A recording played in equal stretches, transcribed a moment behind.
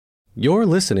You're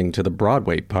listening to the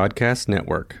Broadway Podcast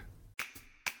Network.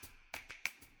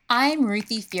 I'm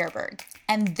Ruthie Fierberg,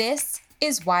 and this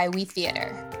is Why We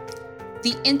Theater.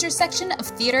 The intersection of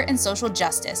theater and social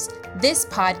justice, this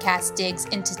podcast digs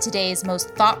into today's most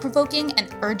thought-provoking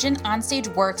and urgent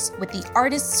onstage works with the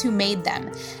artists who made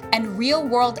them and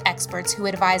real-world experts who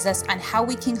advise us on how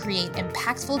we can create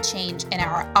impactful change in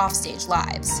our offstage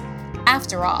lives.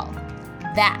 After all,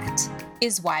 that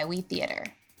is why we theater.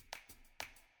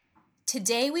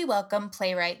 Today we welcome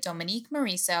playwright Dominique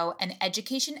Morisseau and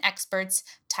education experts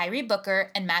Tyree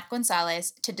Booker and Matt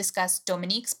Gonzalez to discuss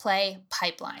Dominique's play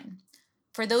Pipeline.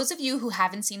 For those of you who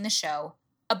haven't seen the show,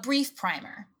 a brief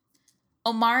primer.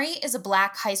 Omari is a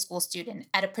Black high school student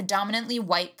at a predominantly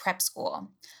white prep school.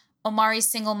 Omari's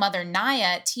single mother,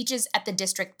 Naya, teaches at the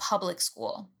district public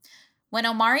school. When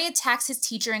Omari attacks his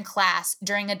teacher in class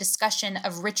during a discussion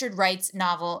of Richard Wright's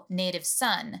novel Native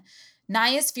Son,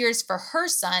 Naya's fears for her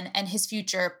son and his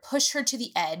future push her to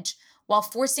the edge while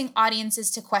forcing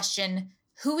audiences to question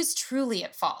who is truly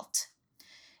at fault.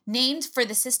 Named for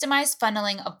the systemized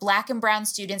funneling of Black and brown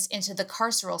students into the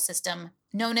carceral system,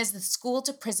 known as the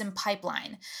school-to-prison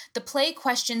pipeline, the play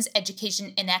questions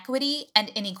education inequity and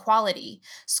inequality,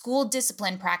 school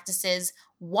discipline practices,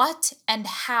 what and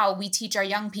how we teach our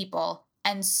young people,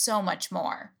 and so much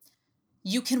more.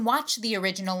 You can watch the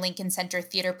original Lincoln Center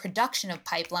Theater production of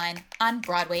Pipeline on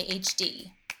Broadway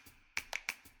HD.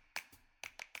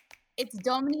 It's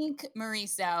Dominique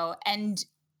Morisseau, and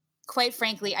quite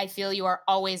frankly, I feel you are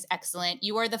always excellent.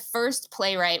 You are the first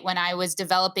playwright when I was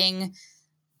developing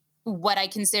what I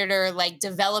consider like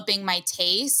developing my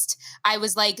taste. I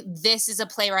was like, this is a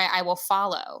playwright I will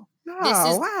follow.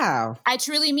 Wow. I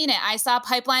truly mean it. I saw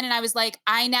Pipeline and I was like,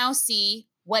 I now see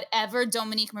whatever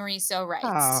Dominique Morisseau writes.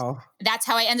 Oh, That's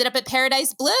how I ended up at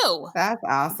Paradise Blue. that's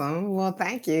awesome. Well,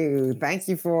 thank you. Thank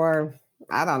you for,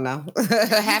 I don't know,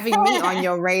 having me on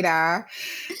your radar.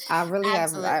 I really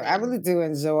Absolutely. I really do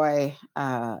enjoy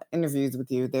interviews with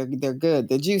you. They're good.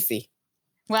 They're juicy.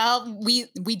 Well, we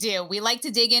do. We like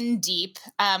to dig in deep,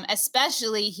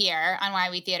 especially here on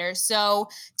Why We Theater. So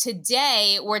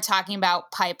today we're talking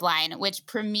about Pipeline, which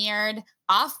premiered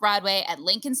off-Broadway at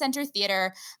Lincoln Center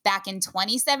Theater back in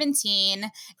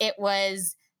 2017. It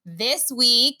was this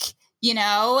week,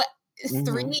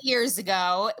 3 years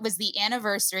ago. It was the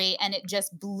anniversary, and it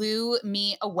just blew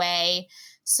me away.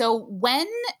 So when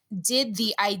did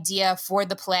the idea for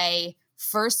the play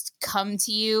first come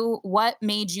to you? What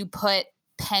made you put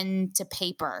pen to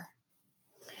paper?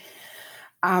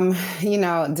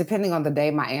 Depending on the day,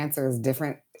 my answer is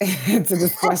different to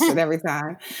this question every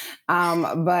time.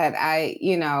 But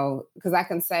because I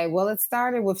can say, well, it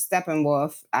started with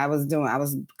Steppenwolf. I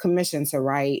was commissioned to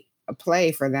write a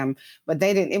play for them, but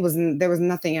there was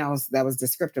nothing else that was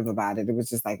descriptive about it. It was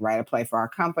just like write a play for our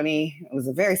company. It was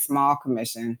a very small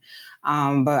commission.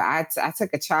 But I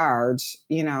took a charge,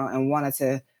 and wanted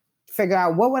to figure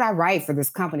out what would I write for this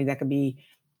company that could be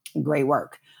great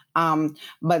work.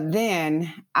 But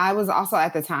then I was also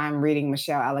at the time reading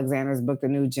Michelle Alexander's book, The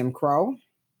New Jim Crow.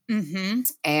 Mm-hmm.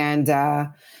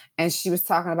 And she was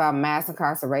talking about mass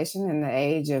incarceration in the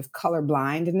age of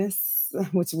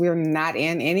colorblindness, which we're not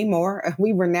in anymore.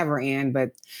 We were never in,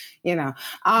 but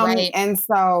Right. And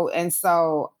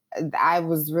so I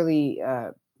was really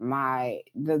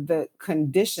the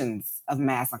conditions of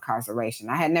mass incarceration.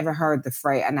 I had never heard the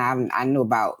phrase, and I knew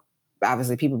about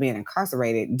obviously people being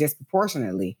incarcerated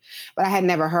disproportionately, but I had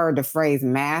never heard the phrase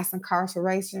mass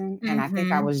incarceration. Mm-hmm. And I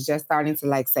think I was just starting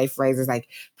to say phrases like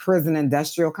prison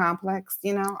industrial complex,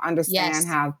 understand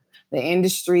how the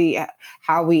industry,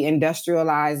 how we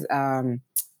industrialize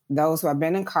those who have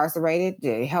been incarcerated,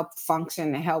 to help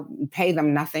function, help pay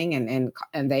them nothing. And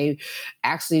they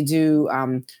actually do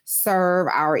serve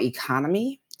our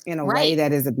economy in a way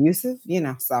that is abusive,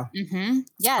 so. Mm-hmm.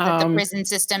 Yeah, that the prison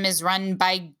system is run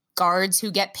by guards who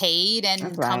get paid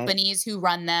and companies who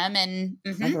run them, and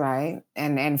that's right,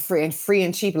 and free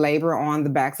and cheap labor on the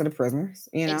backs of the prisoners,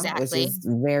 exactly. Which is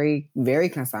very, very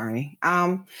concerning.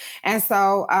 And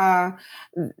so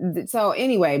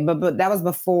anyway, but that was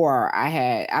before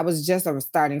I was just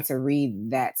starting to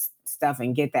read that stuff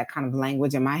and get that kind of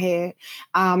language in my head.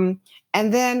 And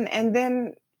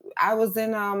then I was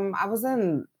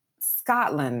in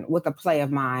Scotland with a play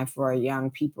of mine for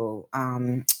young people,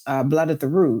 Blood at the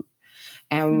Root.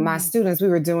 And my students, we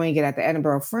were doing it at the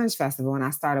Edinburgh Fringe Festival, and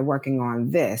I started working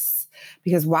on this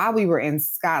because while we were in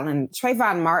Scotland,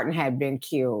 Trayvon Martin had been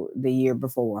killed the year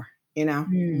before,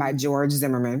 by George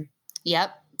Zimmerman.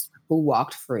 Yep. Who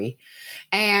walked free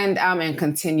and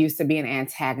continues to be an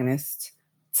antagonist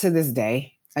to this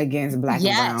day against Black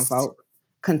and brown folk.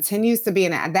 continues to be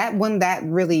that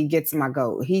really gets my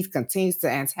goat. He continues to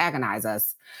antagonize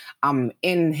us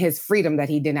in his freedom that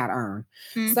he did not earn.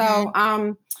 Mhm. So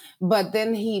but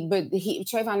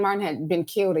Trayvon Martin had been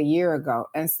killed a year ago.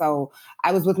 And so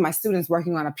I was with my students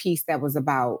working on a piece that was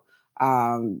about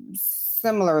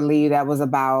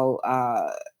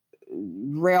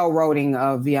railroading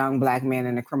of young Black men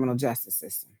in the criminal justice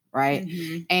system. Right.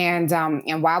 Mhm.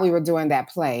 And while we were doing that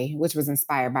play, which was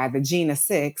inspired by the Gina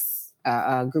Six,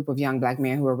 a group of young Black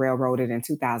men who were railroaded in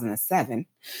 2007,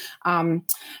 Mike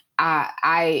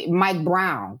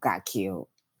Brown got killed.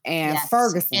 And Yes,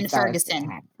 Ferguson in started to Ferguson.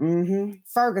 happen.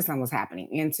 Ferguson was happening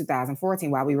in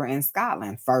 2014 while we were in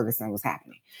Scotland. Ferguson was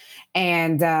happening.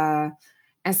 And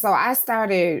so I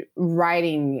started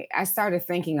writing, I started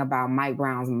thinking about Mike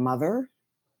Brown's mother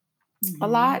a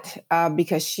lot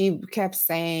because she kept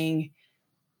saying,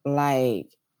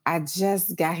 like, I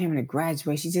just got him to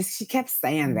graduate. She kept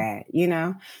saying that, you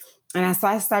know? And so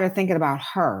I started thinking about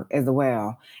her as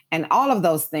well. And all of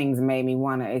those things made me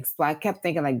want to explore. I kept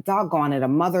thinking, like, doggone it, a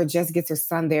mother just gets her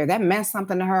son there. That meant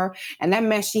something to her. And that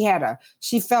meant she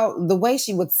felt the way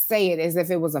she would say it as if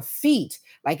it was a feat,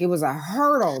 like it was a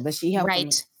hurdle that she helped him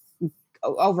Right.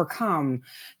 overcome,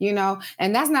 you know?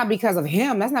 And that's not because of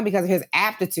him. That's not because of his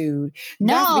aptitude.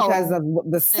 No, That's because of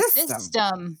the the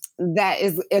system that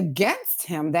is against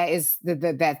him, that is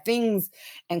that things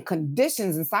and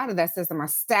conditions inside of that system are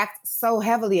stacked so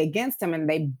heavily against him, and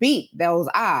they beat those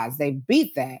odds. They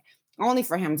beat that only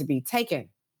for him to be taken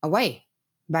away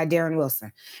by Darren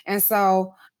Wilson. And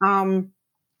so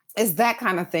it's that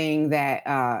kind of thing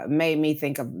that made me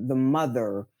think of the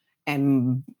mother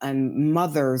and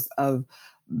mothers of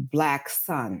Black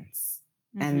sons.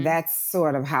 And that's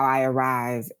sort of how I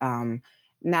arrived,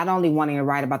 not only wanting to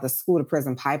write about the school to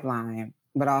prison pipeline,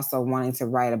 but also wanting to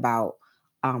write about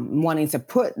wanting to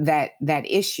put that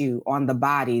issue on the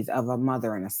bodies of a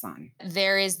mother and a son.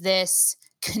 There is this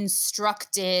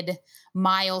constructed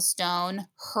milestone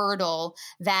hurdle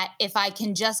that if I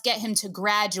can just get him to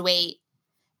graduate,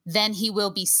 then he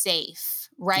will be safe,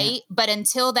 right? Yeah. But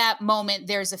until that moment,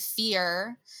 there's a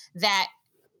fear that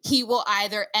he will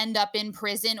either end up in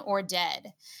prison or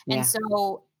dead. Yeah. And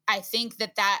so I think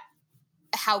that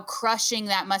how crushing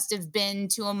that must have been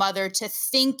to a mother to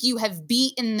think you have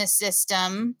beaten the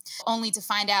system only to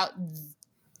find out,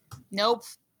 nope,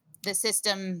 the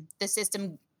system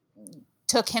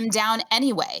took him down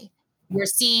anyway. We're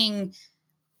seeing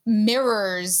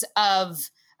mirrors of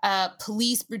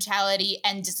police brutality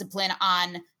and discipline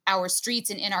on our streets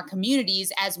and in our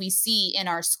communities as we see in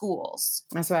our schools.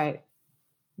 That's right.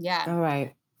 Yeah. All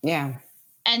right. Yeah.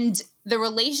 And the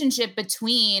relationship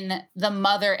between the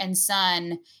mother and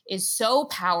son is so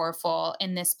powerful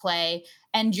in this play.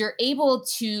 And you're able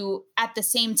to, at the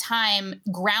same time,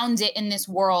 ground it in this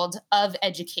world of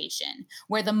education,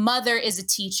 where the mother is a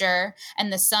teacher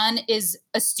and the son is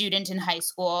a student in high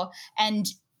school. And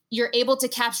you're able to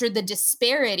capture the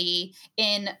disparity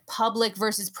in public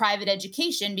versus private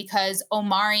education because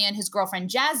Omari and his girlfriend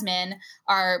Jasmine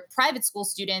are private school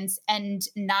students, and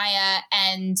Naya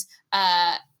and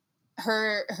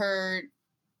her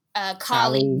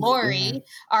colleague Lori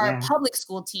are public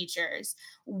school teachers.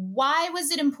 Why was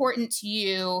it important to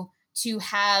you to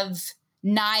have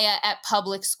Naya at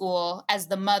public school as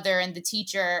the mother and the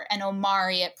teacher and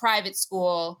Omari at private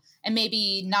school, and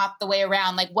maybe not the way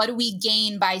around? Like, what do we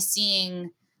gain by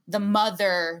seeing the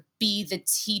mother be the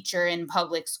teacher in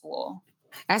public school?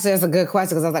 Actually, that's a good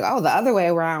question because I was like, oh, the other way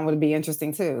around would be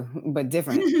interesting too, but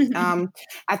different.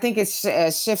 I think it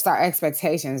shifts our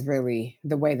expectations, really,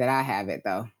 the way that I have it,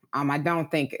 though. I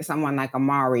don't think someone like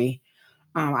Omari,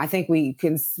 I think we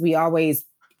always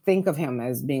think of him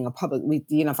as being a public,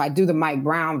 if I do the Mike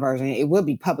Brown version, it would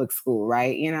be public school,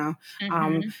 right?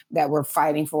 That we're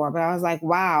fighting for. But I was like,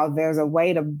 wow, there's a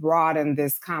way to broaden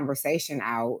this conversation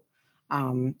out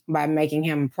by making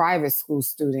him a private school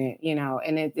student,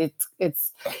 and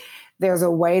it's there's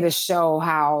a way to show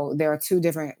how there are two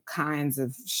different kinds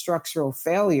of structural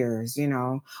failures,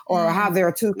 or how there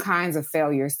are two kinds of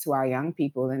failures to our young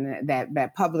people, and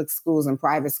that public schools and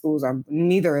private schools are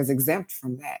neither is exempt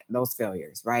from those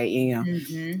failures, right?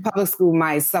 Public school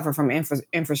might suffer from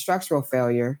infrastructural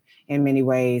failure in many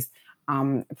ways.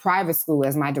 Private school,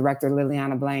 as my director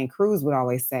Liliana Blaine Cruz would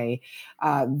always say,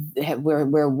 we're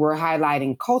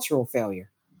highlighting cultural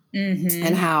failure.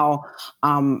 And how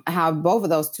both of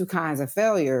those two kinds of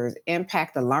failures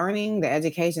impact the learning, the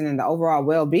education, and the overall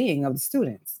well-being of the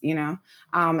students,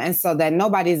 and so that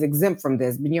nobody is exempt from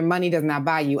this. Your money does not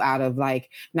buy you out of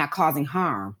not causing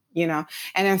harm, and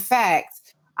in fact,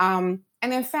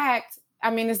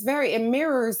 I mean, it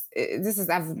mirrors,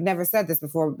 I've never said this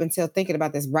before until thinking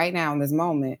about this right now in this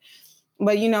moment.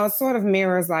 But, it sort of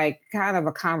mirrors like kind of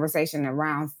a conversation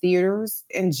around theaters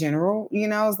in general.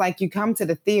 It's like you come to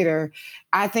the theater.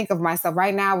 I think of myself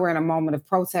right now, we're in a moment of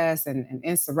protest and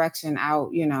insurrection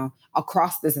out,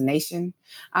 across this nation.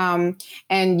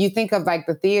 And you think of like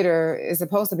the theater is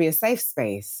supposed to be a safe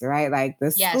space, right? Like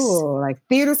the Yes. school, like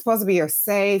theater's supposed to be your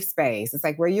safe space. It's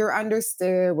like where you're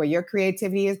understood, where your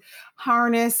creativity is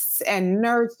harnessed and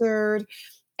nurtured.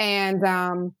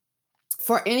 And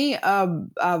for any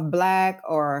of Black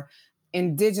or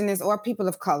Indigenous or people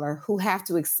of color who have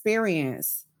to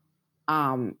experience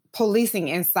policing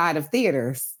inside of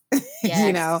theaters,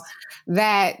 Yes.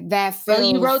 that feels.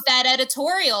 Well, you wrote that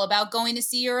editorial about going to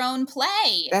see your own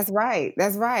play. That's right.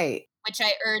 Which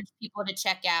I urge people to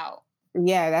check out.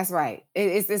 Yeah, that's right.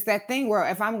 It's that thing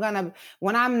where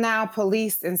when I'm now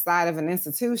policed inside of an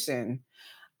institution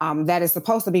that is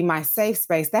supposed to be my safe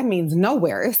space, that means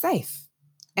nowhere is safe.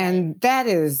 And that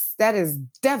is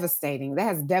devastating. That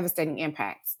has devastating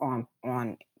impacts on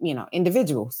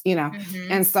individuals,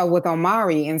 Mm-hmm. And so with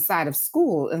Omari inside of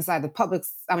school, inside the private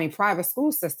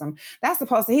school system, he's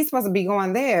supposed to be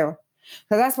going there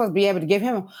because that's supposed to be able to give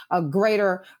him a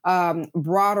greater,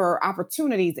 broader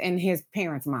opportunities in his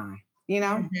parents' mind,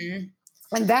 Mm-hmm.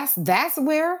 And that's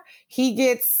where he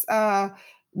gets,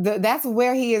 that's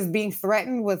where he is being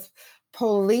threatened with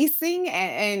policing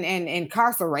and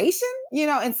incarceration,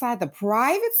 inside the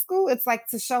private school. It's like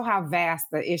to show how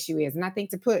vast the issue is. And I think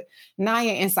to put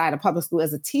Naya inside a public school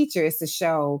as a teacher is to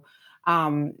show,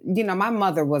 my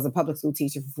mother was a public school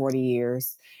teacher for 40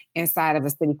 years inside of a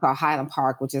city called Highland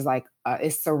Park, which is like,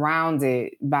 it's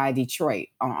surrounded by Detroit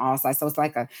on all sides. So it's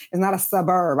not a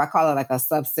suburb. I call it like a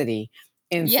sub-city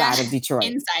inside of Detroit.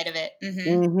 Inside of it. Mm-hmm.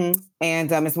 Mm-hmm.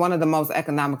 And it's one of the most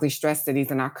economically stressed cities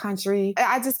in our country.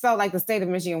 I just felt like the state of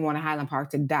Michigan wanted Highland Park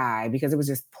to die because it was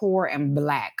just poor and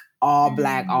Black, all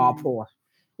poor,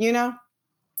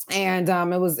 And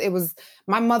it was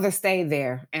my mother stayed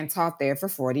there and taught there for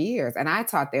 40 years. And I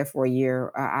taught there for a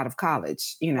year out of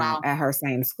college, Wow. at her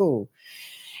same school.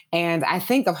 And I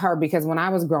think of her because when I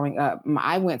was growing up,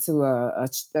 I went to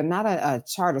not a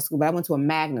charter school, but I went to a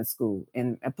magnet school.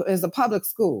 And it was a public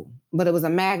school, but it was a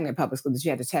magnet public school that you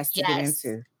had to test to get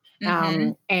into.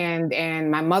 Mm-hmm.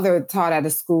 And my mother taught at a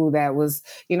school that was,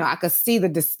 I could see the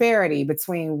disparity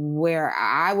between where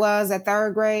I was at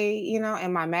third grade,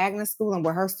 in my magnet school and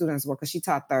where her students were, because she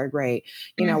taught third grade,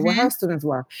 where her students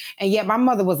were. And yet my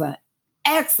mother was an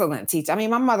excellent teacher. I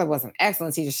mean, my mother was an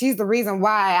excellent teacher. She's the reason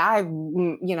why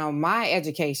my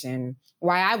education,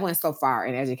 why I went so far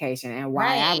in education and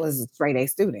why I was a straight A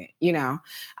student, That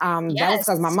was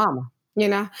because my mama,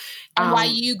 And why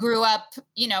you grew up,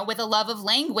 with a love of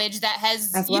language that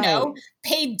has,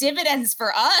 paid dividends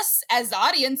for us as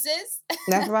audiences.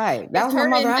 That's right. That was my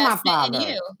mother and my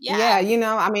father. Yeah,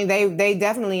 they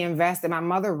definitely invested. My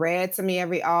mother read to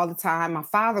me all the time. My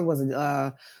father was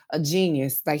a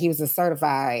genius. Like he was a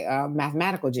certified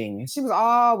mathematical genius. She was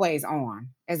always on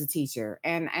as a teacher.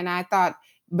 And I thought,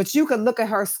 but you could look at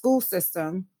her school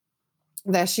system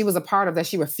that she was a part of, that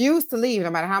she refused to leave, no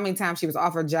matter how many times she was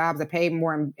offered jobs that paid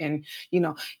more in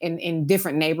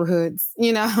different neighborhoods,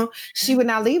 she would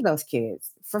not leave those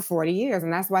kids for 40 years.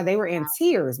 And that's why they were in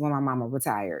tears when my mama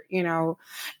retired,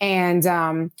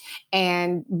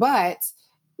 but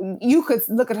you could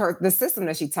look at the system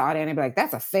that she taught in and be like,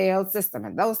 that's a failed system.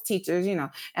 And those teachers,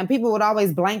 and people would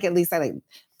always blanketly say like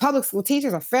public school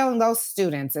teachers are failing those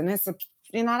students. And it's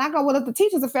and I go, well, if the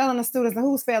teachers are failing the students, then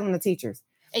who's failing the teachers?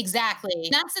 Exactly.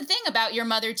 That's the thing about your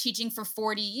mother teaching for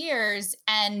 40 years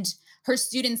and her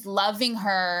students loving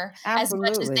her Absolutely.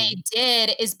 as much as they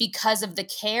did is because of the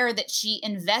care that she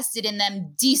invested in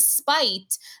them,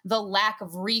 despite the lack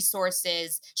of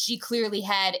resources she clearly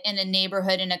had in a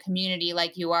neighborhood, in a community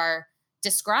like you are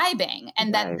describing.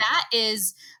 And that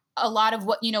is a lot of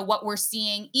what we're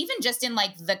seeing, even just in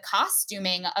like the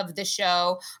costuming of the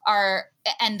show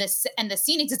and the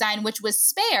scenic design, which was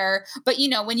spare. But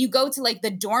when you go to like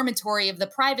the dormitory of the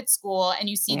private school and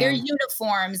you see their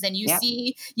uniforms and you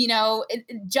see,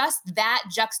 just that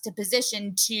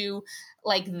juxtaposition to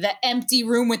like the empty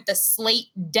room with the slate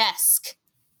desk,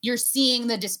 you're seeing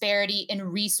the disparity in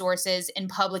resources in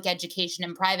public education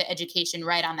and private education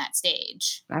right on that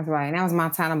stage. That's right. And that was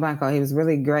Montana Blanco. He was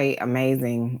really great,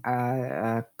 amazing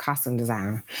costume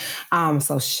designer.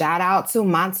 So shout out to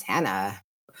Montana.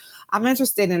 I'm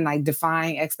interested in like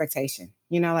defying expectation.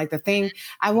 Like the thing,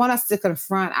 I want us to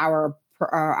confront our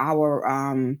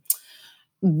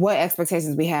what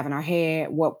expectations we have in our head,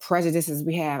 what prejudices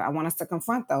we have. I want us to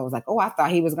confront those. Like, oh, I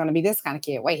thought he was going to be this kind of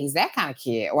kid. Wait, he's that kind of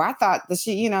kid. Or I thought that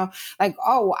she, like,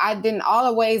 oh, I didn't, all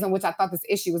the ways in which I thought this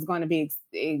issue was going to be,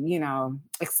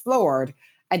 explored.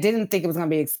 I didn't think it was going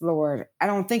to be explored. I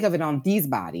don't think of it on these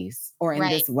bodies or in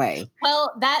this way.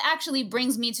 Well, that actually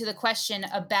brings me to the question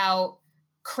about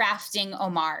crafting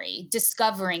Omari,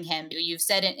 discovering him. You've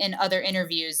said in other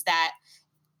interviews that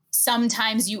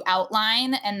sometimes you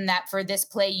outline, and that for this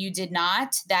play you did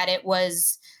not, that it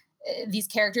was these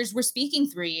characters were speaking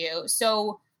through you.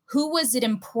 So who was it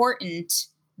important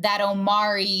that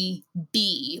Omari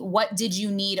be? What did you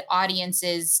need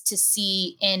audiences to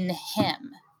see in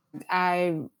him?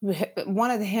 I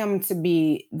wanted him to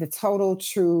be the total,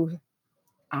 true,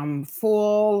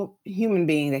 full human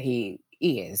being that he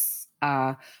is,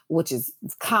 which is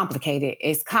complicated.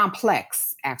 It's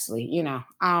complex, actually,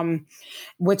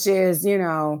 which is, he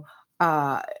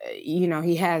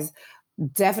has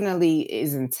definitely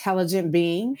is intelligent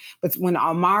being. But when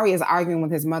Omari is arguing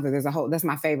with his mother, that's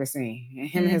my favorite scene.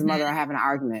 Him and his mother are having an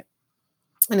argument.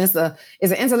 And it's an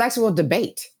intellectual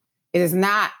debate. It is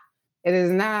not,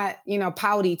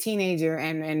 pouty teenager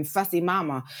and fussy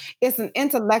mama. It's an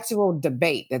intellectual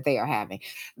debate that they are having.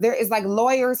 There is like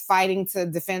lawyers fighting to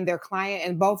defend their client,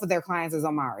 and both of their clients is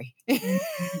Omari. And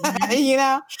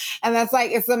that's like,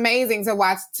 it's amazing to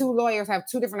watch two lawyers have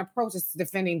two different approaches to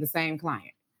defending the same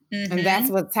client. And that's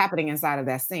what's happening inside of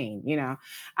that scene,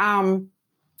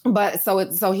 But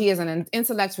so he is an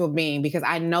intellectual being, because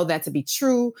I know that to be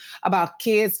true about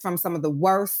kids from some of the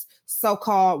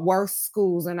so-called worst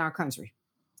schools in our country.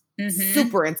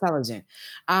 Super intelligent.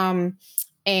 But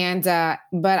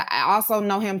I also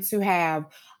know him to have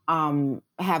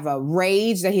a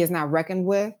rage that he has not reckoned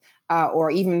with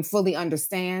or even fully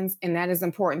understands. And that is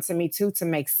important to me too, to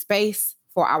make space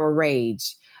for our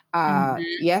rage.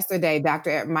 Yesterday,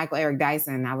 Dr. Michael Eric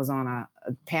Dyson, I was on a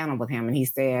panel with him, and he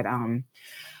said,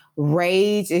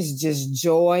 rage is just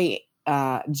joy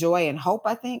and hope,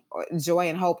 I think, or joy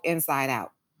and hope inside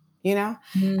out, And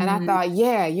I thought,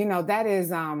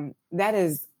 that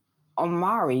is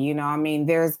Omari, I mean,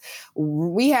 I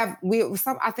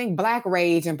think Black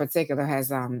rage in particular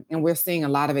has, and we're seeing a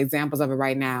lot of examples of it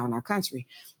right now in our country.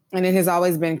 And it has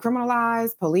always been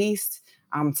criminalized, policed.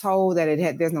 I'm told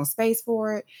that there's no space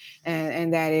for it,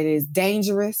 and that it is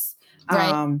dangerous.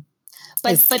 Right.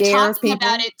 But talking people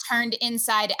about it turned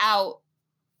inside out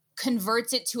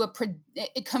converts it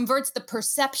it converts the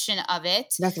perception of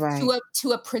it. That's right.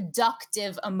 to a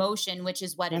productive emotion, which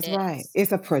is what it is. That's right.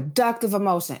 It's a productive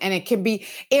emotion, and it can be,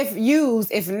 if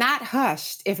used, if not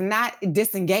hushed, if not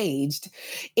disengaged,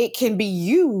 it can be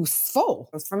useful.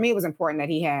 For me, it was important that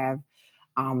he have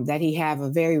a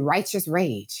very righteous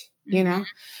rage.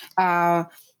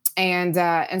 And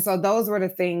so those were the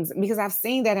things, because I've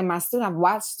seen that in my students. I've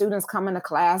watched students come into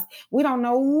class. We don't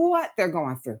know what they're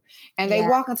going through. And they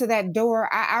walk into that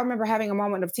door. I remember having a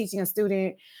moment of teaching a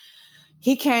student.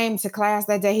 He came to class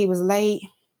that day. He was late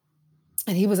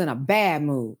and he was in a bad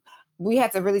mood. We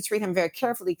had to really treat him very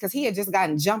carefully because he had just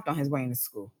gotten jumped on his way into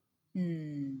school.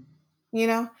 And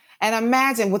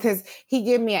imagine he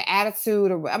gave me an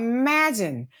attitude.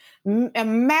 Imagine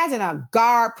a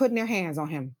guard putting their hands on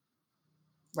him.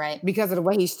 Right. Because of the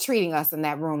way he's treating us in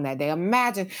that room that day.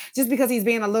 Imagine, just because he's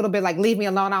being a little bit like, leave me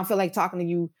alone. I don't feel like talking to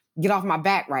you. Get off my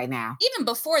back right now. Even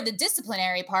before the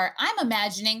disciplinary part, I'm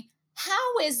imagining,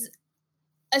 how is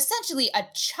essentially a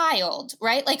child,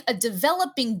 right? Like a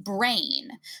developing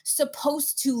brain,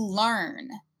 supposed to learn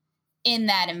in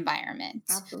that environment?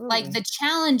 Absolutely. Like the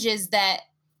challenges that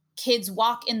kids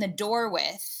walk in the door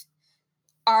with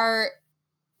are,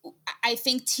 I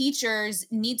think teachers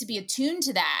need to be attuned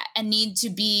to that and need to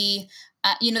be,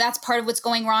 that's part of what's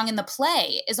going wrong in the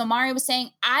play. Is Omari was saying,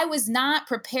 I was not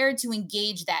prepared to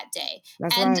engage that day.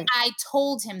 That's and right. I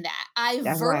told him that. I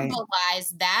That's verbalized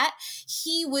right. that.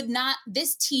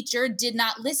 This teacher did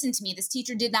not listen to me. This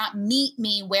teacher did not meet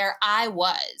me where I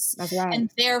was. That's right.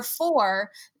 And therefore,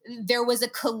 there was a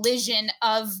collision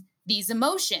of these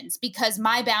emotions because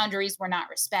my boundaries were not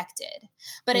respected.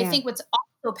 But I think what's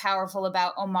also powerful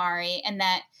about Omari, and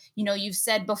that, you've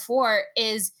said before,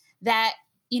 is that,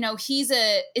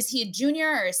 is he a junior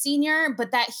or a senior,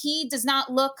 but that he does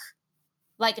not look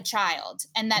like a child,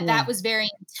 and that was very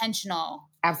intentional.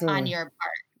 Absolutely. On your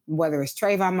part. Whether it's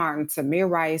Trayvon Martin, Tamir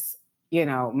Rice,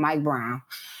 Mike Brown,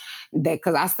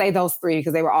 because I say those three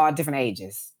because they were all different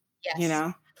ages.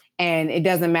 Yes. And it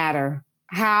doesn't matter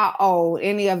how old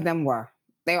any of them were.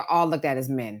 They were all looked at as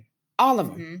men. All of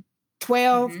them.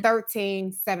 12,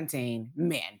 13, 17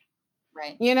 men.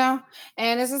 Right.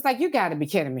 And it's just like, you got to be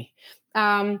kidding me.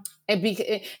 And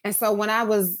so when I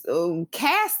was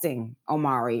casting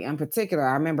Omari in particular,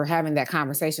 I remember having that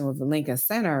conversation with the Lincoln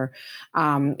Center,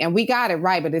 and we got it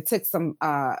right, but it took some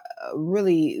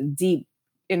really deep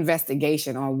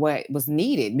investigation on what was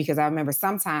needed, because I remember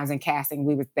sometimes in casting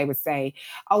they would say,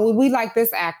 oh, well, we like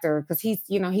this actor because he's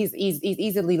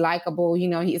easily likable,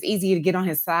 he's easy to get on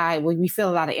his side. We feel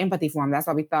a lot of empathy for him. That's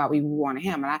why we thought we wanted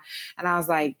him. And I was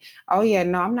like, oh yeah,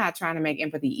 no, I'm not trying to make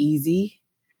empathy easy.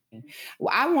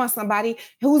 Well, I want somebody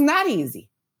who's not easy.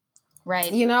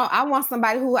 Right. I want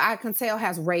somebody who I can tell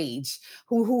has rage,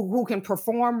 who can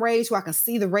perform rage, who I can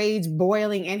see the rage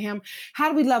boiling in him. How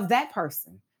do we love that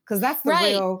person? Because that's the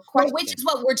real question. Which is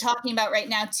what we're talking about right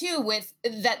now, too, with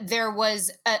that there was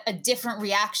a different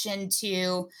reaction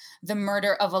to the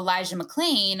murder of Elijah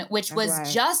McClain, which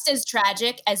was just as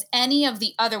tragic as any of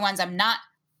the other ones. I'm not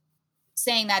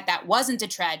saying that wasn't a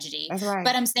tragedy,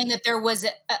 but I'm saying that there was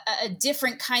a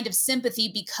different kind of sympathy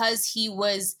because he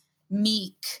was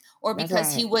meek, or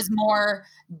because he was more,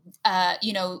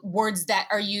 words that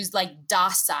are used like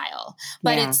docile.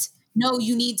 But it's, no,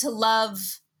 you need to love,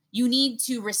 you need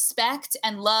to respect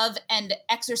and love and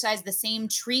exercise the same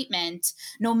treatment,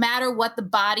 no matter what the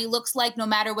body looks like, no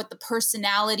matter what the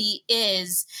personality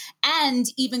is. And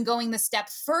even going the step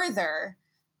further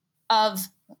of,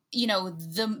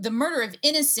 the murder of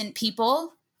innocent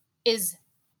people is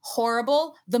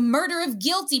horrible. The murder of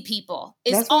guilty people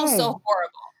is also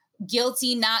horrible.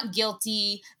 Guilty, not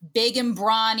guilty, big and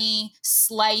brawny,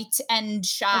 slight and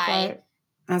shy.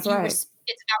 That's right.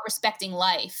 It's about respecting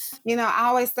life. I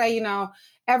always say,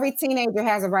 every teenager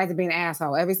has a right to be an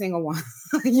asshole. Every single one.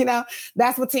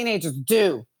 That's what teenagers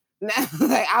do.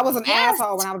 I was an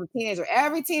asshole when I was a teenager.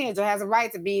 Every teenager has a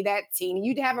right to be that teen.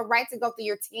 You'd have a right to go through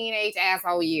your teenage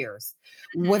asshole years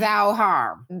without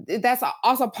harm. That's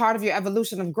also part of your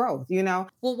evolution of growth, Well,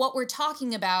 what we're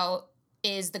talking about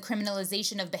is the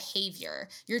criminalization of behavior.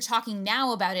 You're talking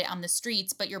now about it on the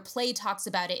streets, but your play talks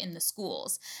about it in the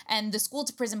schools. And the school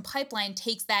to prison pipeline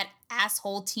takes that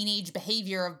asshole teenage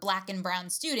behavior of Black and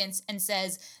brown students and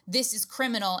says, this is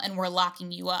criminal and we're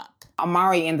locking you up.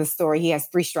 Omari in the story, he has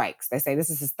 3 strikes. They say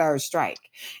this is his 3rd strike.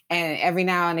 And every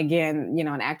now and again,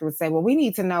 an actor would say, well, we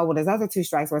need to know what his other 2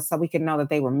 strikes were so we can know that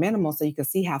they were minimal, so you can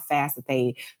see how fast that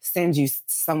they send you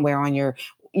somewhere on your,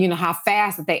 how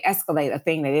fast that they escalate a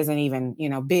thing that isn't even,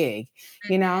 big,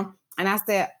 And I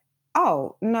said,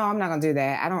 oh, no, I'm not going to do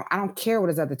that. I don't care what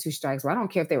his other 2 strikes were. I don't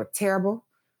care if they were terrible.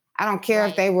 I don't care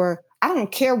if they were, I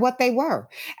don't care what they were.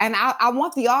 And I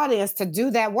want the audience to do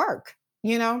that work.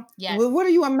 Well, what are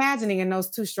you imagining in those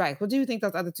 2 strikes? What do you think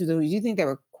those other 2 do? Do you think they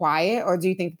were quiet, or do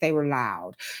you think that they were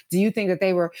loud? Do you think that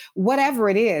they were whatever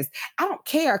it is? I don't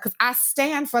care, because I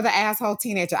stand for the asshole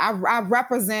teenager. I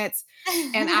represent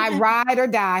and I ride or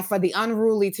die for the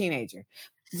unruly teenager,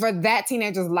 for that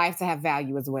teenager's life to have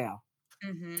value as well.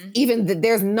 Mm-hmm. Even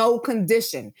there's no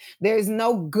condition. There's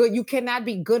no good. You cannot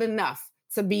be good enough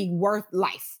to be worth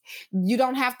life. You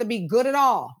don't have to be good at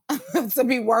all to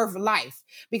be worth life,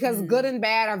 because good and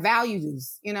bad are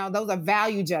values. Those are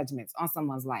value judgments on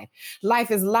someone's life.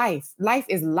 Life is life. Life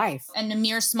is life. And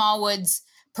Namir Smallwood's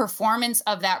performance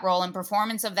of that role and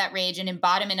performance of that rage and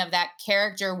embodiment of that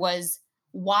character was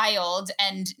wild.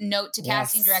 And note to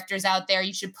casting directors out there,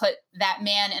 you should put that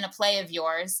man in a play of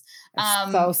yours.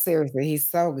 So seriously, he's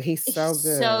so good.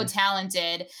 So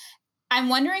talented. I'm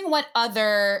wondering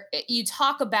you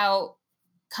talk about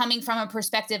coming from a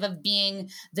perspective of being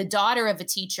the daughter of a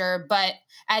teacher, but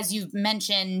as you've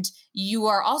mentioned, you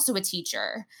are also a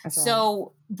teacher.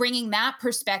 So bringing that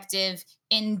perspective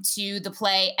into the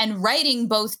play and writing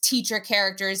both teacher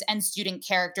characters and student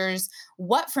characters,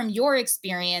 what from your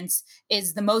experience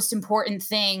is the most important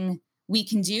thing we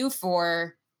can do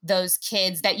for those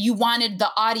kids that you wanted the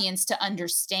audience to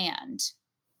understand?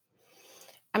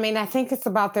 I think it's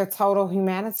about their total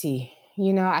humanity.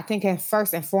 I think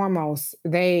first and foremost,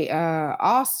 they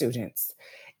all students,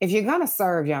 if you're going to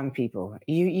serve young people,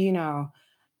 you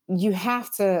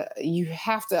have to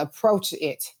approach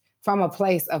it from a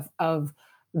place of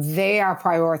they are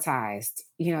prioritized.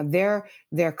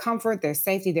 Their comfort, their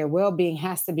safety, their well-being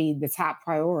has to be the top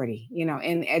priority,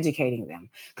 in educating them,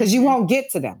 because you won't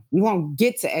get to them. You won't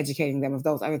get to educating them if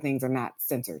those other things are not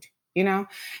centered,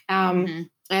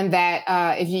 And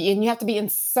that you have to be in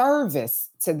service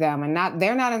to them, and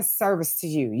they're not in service to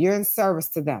you. You're in service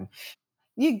to them.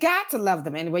 You got to love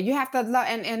them anyway. You have to love,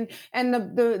 and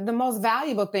the most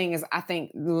valuable thing is, I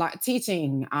think,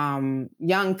 teaching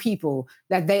young people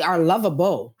that they are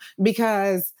lovable,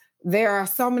 because there are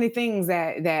so many things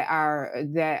that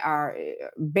are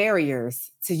barriers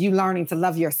to you learning to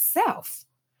love yourself.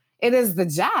 It is the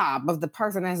job of the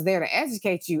person that's there to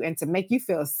educate you and to make you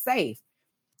feel safe.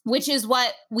 Which is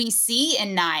what we see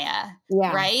in Naya,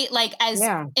 right? Like as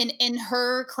in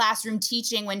her classroom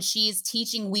teaching, when she's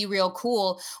teaching We Real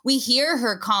Cool, we hear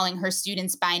her calling her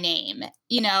students by name,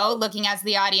 looking at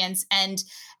the audience and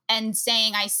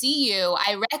saying, I see you,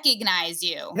 I recognize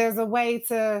you. There's a way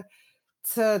to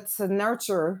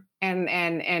nurture and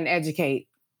educate.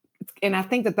 And I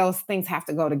think that those things have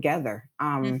to go together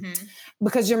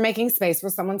because you're making space for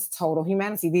someone's total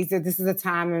humanity. This is a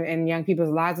time in young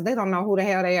people's lives that they don't know who the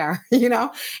hell they are,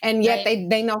 and yet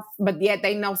they know, but yet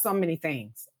they know so many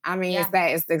things. I mean,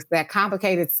 it's that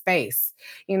complicated space.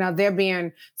 They're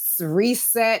being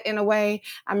reset in a way.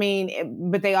 I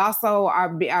mean, but they also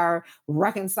are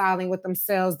reconciling with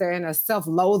themselves. They're in a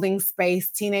self-loathing space.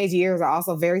 Teenage years are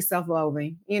also very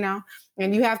self-loathing,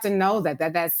 and you have to know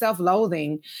that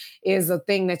self-loathing is a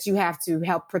thing that you have to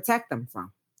help protect them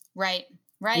from. Right.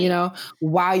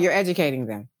 While you're educating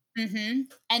them. Mm-hmm.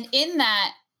 And in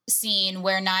that scene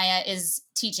where Naya is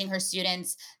teaching her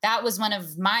students, that was one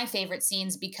of my favorite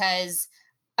scenes because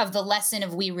of the lesson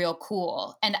of We Real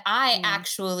Cool. And I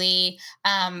actually,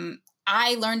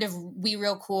 I learned of We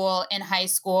Real Cool in high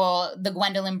school, the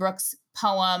Gwendolyn Brooks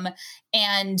poem,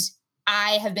 and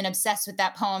I have been obsessed with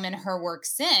that poem and her work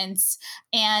since.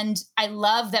 And I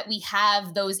love that we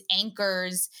have those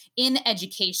anchors in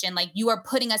education. Like you are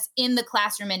putting us in the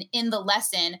classroom and in the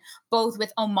lesson, both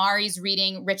with Omari's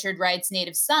reading Richard Wright's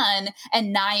Native Son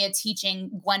and Naya teaching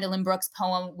Gwendolyn Brooks'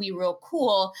 poem, We Real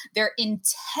Cool. They're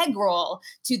integral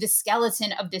to the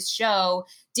skeleton of this show.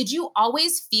 Did you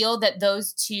always feel that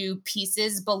those two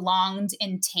pieces belonged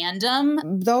in tandem?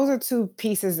 Those are two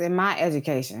pieces in my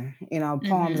education,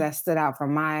 poems that stood out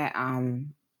from my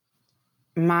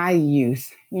my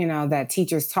youth, that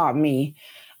teachers taught me.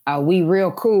 We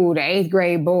Real Cool, the 8th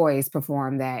grade boys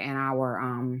performed that in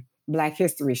our Black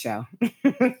History show.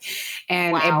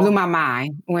 And it blew my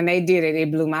mind. When they did it,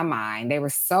 it blew my mind. They were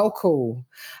so cool.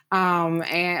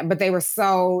 But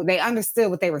they understood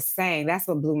what they were saying. That's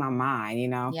what blew my mind,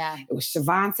 Yeah. It was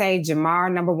Shavante, Jamar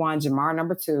number 1, Jamar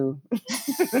number 2.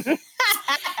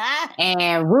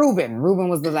 And Ruben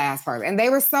was the last person. And they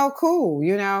were so cool,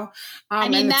 I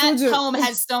mean, that poem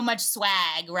has so much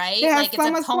swag, right? Like it's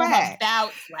a poem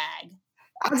about swag.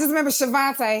 I just remember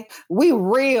Shavante, we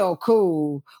real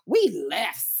cool. We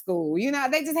left school.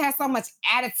 They just had so much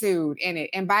attitude in it.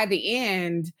 And by the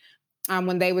end,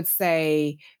 when they would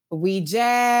say, we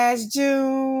jazz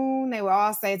June, they would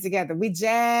all say it together, we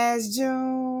jazz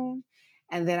June.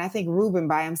 And then I think Ruben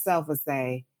by himself would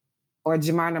say, or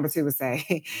Jamar number 2 would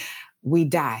say, we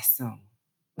die soon.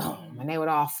 Boom. And they would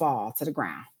all fall to the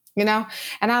ground, And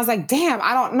I was like, damn,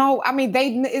 I don't know. I mean,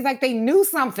 it's like they knew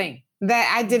something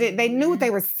that I didn't. They knew what they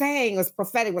were saying was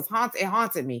prophetic, it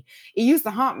haunted me. It used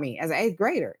to haunt me as an 8th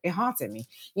grader. It haunted me,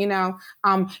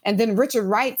 And then Richard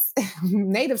Wright's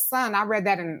Native Son, I read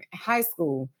that in high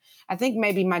school. I think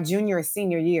maybe my junior or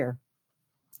senior year.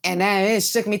 And then it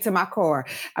shook me to my core.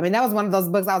 I mean, that was one of those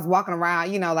books I was walking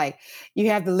around, like you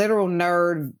have the literal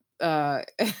nerd, the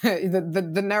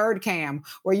nerd cam,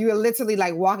 where you were literally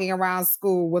like walking around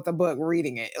school with a book,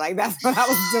 reading it. Like that's what I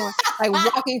was doing, like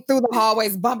walking through the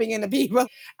hallways, bumping into people.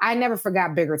 I never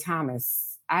forgot Bigger Thomas.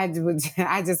 Every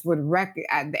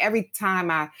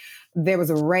time there was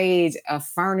a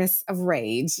furnace of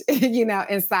rage,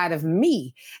 inside of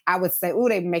me, I would say, "Ooh,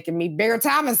 they're making me Bigger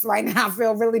Thomas right now. I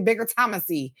feel really Bigger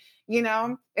Thomasy."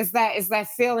 It's that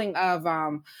feeling of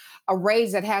a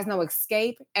rage that has no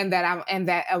escape, and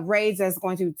that a rage that's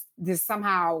going to just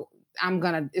somehow I'm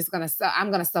gonna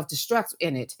self-destruct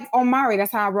in it. Omari,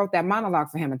 that's how I wrote that monologue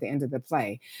for him at the end of the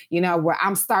play, where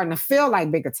I'm starting to feel like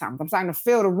Bigger Thomas. I'm starting to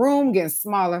feel the room getting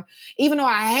smaller. Even though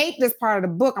I hate this part of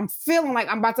the book, I'm feeling like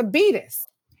I'm about to be this.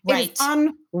 Right. It's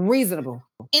unreasonable.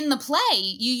 In the play,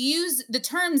 you use the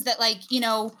terms that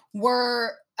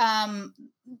were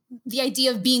the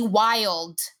idea of being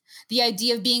wild, the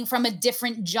idea of being from a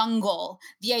different jungle,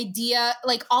 the idea,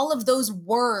 like all of those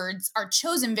words are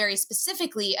chosen very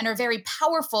specifically and are very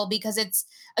powerful because it's,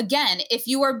 again, if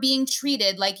you are being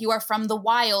treated like you are from the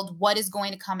wild, what is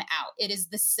going to come out? It is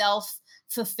the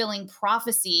self-fulfilling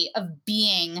prophecy of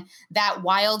being that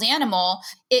wild animal.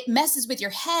 It messes with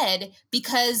your head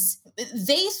because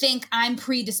they think I'm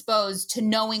predisposed to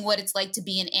knowing what it's like to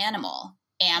be an animal.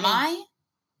 Am I?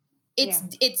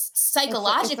 It's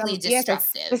psychologically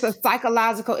destructive. It's a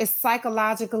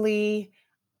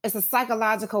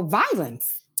psychological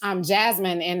violence.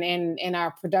 Jasmine in our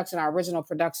production, our original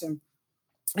production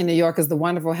in New York, is the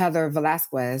wonderful Heather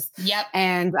Velasquez. Yep.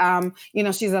 And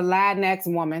she's a Latinx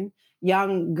woman,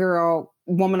 young girl,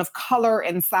 woman of color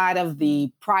inside of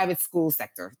the private school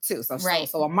sector too. So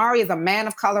Amari is a man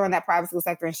of color in that private school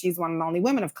sector, and she's one of the only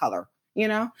women of color.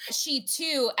 She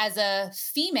too, as a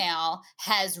female,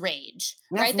 has rage,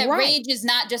 That's right? That right. rage is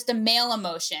not just a male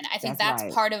emotion. I think that's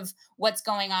right. part of what's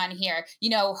going on here.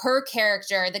 Her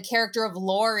character, the character of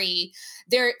Lori,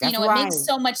 it makes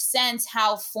so much sense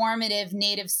how formative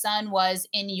Native Son was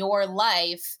in your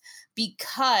life,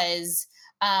 because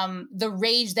the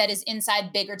rage that is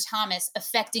inside Bigger Thomas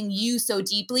affecting you so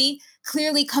deeply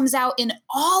clearly comes out in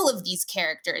all of these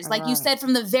characters. Like you said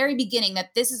from the very beginning,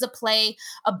 that this is a play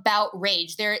about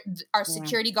rage. Our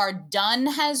security guard Dunn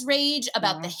has rage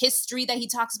about the history that he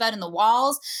talks about in the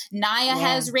walls. Naya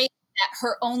has rage. That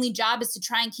her only job is to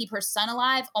try and keep her son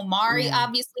alive. Omari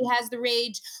obviously has the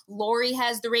rage. Lori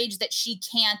has the rage that she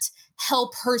can't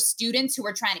help her students who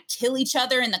are trying to kill each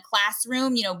other in the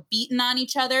classroom, beating on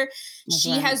each other.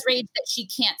 She has rage that she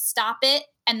can't stop it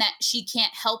and that she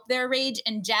can't help their rage.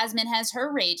 And Jasmine has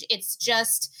her rage. It's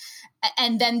just,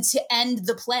 and then to end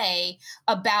the play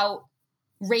about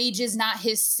rage is not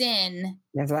his sin.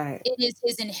 That's right. It is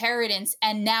his inheritance,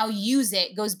 and now use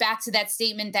it. Goes back to that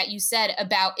statement that you said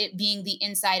about it being the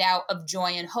inside out of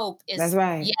joy and hope. That's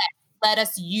right. Yeah, let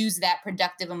us use that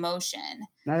productive emotion.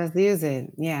 Let us use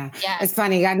it. Yeah. Yes. It's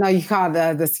funny. I know you call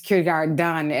the security guard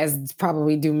Dunn, as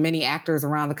probably do many actors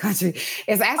around the country.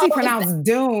 It's actually pronounced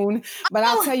Dune, but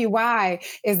I'll tell you why.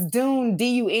 It's Dune,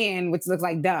 D-U-N, which looks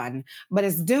like Dunn. But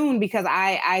it's Dune because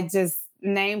I just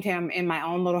named him in my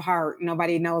own little heart.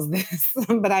 Nobody knows this,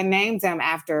 but I named him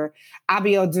after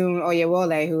Abiodun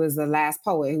Oyewole, who is the last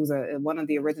poet, who's one of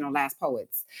the original last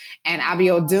poets. And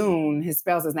Abiodun, he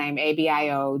spells his name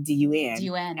Abiodun.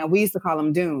 D-U-N. And we used to call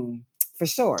him Dune for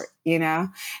short, And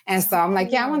so I'm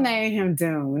like, I'm gonna name him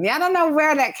Dune. I don't know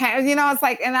where that came, it's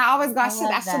like, and I always go, I should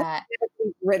have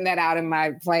written that out in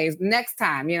my plays next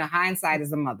time. Hindsight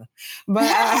is a mother.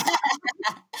 But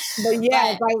but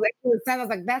yeah, I was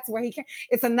like, that's where he came.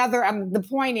 It's another, the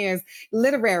point is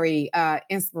literary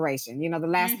inspiration. The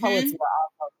last poets were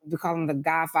also, we call them the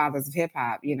godfathers of hip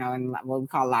hop, and we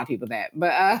call a lot of people that,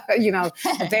 but they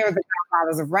were the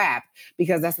godfathers of rap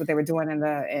because that's what they were doing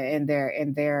in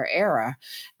their era.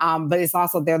 But it's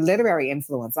also their literary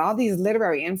influence. All these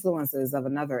literary influences of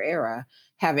another era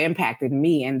have impacted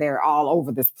me, and they're all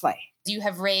over this play. You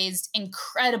have raised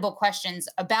incredible questions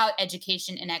about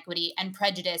education inequity and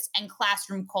prejudice and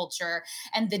classroom culture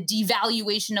and the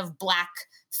devaluation of Black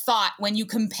thought when you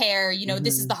compare,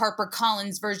 this is the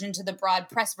HarperCollins version to the Broad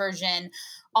Press version,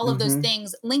 all of those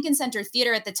things. Lincoln Center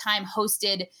Theater at the time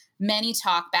hosted many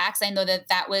talkbacks. I know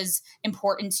that was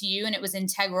important to you and it was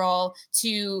integral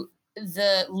to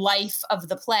the life of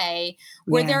the play.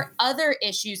 Were there other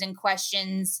issues and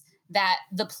questions that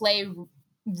the play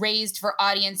raised for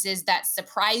audiences that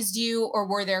surprised you, or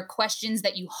were there questions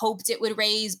that you hoped it would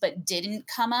raise but didn't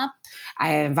come up?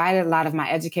 I invited a lot of my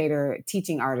educator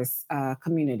teaching artists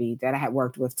community that I had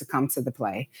worked with to come to the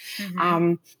play.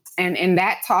 And in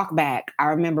that talk back, I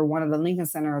remember one of the Lincoln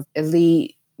Center's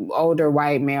elite older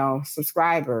white male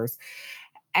subscribers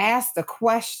asked a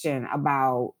question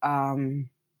about,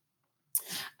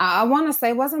 I want to say,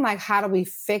 it wasn't like, how do we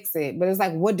fix it? But it's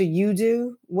like, what do you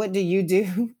do? What do you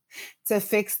do to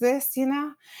fix this?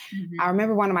 I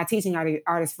remember one of my teaching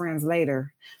artist friends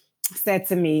later said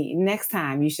to me, next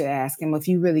time you should ask him if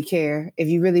you really care, if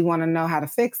you really want to know how to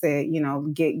fix it,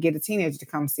 get a teenager to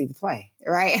come see the play.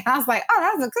 Right. And I was like, oh,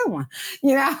 that's a good one.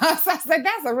 So I said,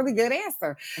 that's a really good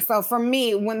answer. So for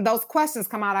me, when those questions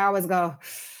come out, I always go,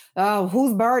 oh,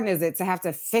 whose burden is it to have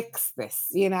to fix this?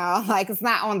 Like it's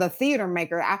not on the theater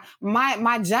maker.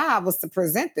 My job was to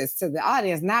present this to the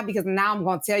audience, not because now I'm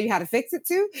going to tell you how to fix it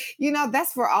too.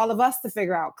 That's for all of us to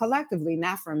figure out collectively,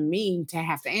 not for me to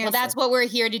have to answer. Well, that's what we're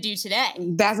here to do today.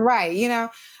 That's right.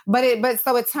 But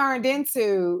so it turned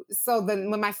into,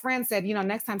 when my friend said,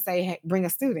 next time say, hey, bring a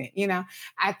student,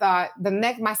 I thought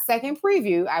my second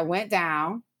preview, I went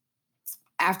down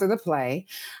after the play.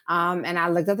 And I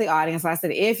looked at the audience. I said,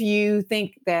 if you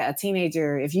think that a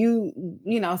teenager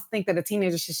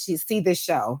should see this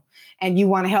show and you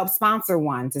want to help sponsor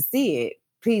one to see it,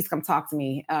 please come talk to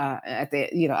me at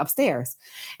the, upstairs.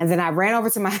 And then I ran over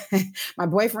to my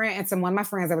boyfriend and some one of my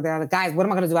friends over there. Like, guys, what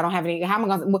am I going to do? I don't have any, how am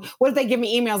I going to, what if they give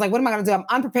me emails? Like, what am I going to do? I'm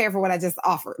unprepared for what I just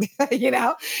offered,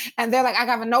 And they're like, I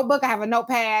have a notebook, I have a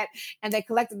notepad, and they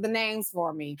collected the names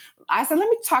for me. I said, let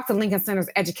me talk to Lincoln Center's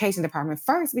education department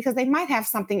first, because they might have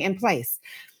something in place.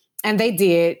 And they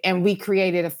did. And we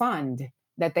created a fund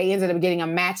that they ended up getting a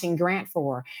matching grant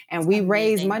for. And we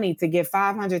raised money to get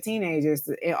 500 teenagers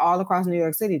all across New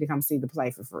York City to come see the play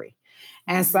for free.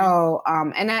 And so,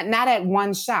 and not at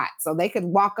one shot. So they could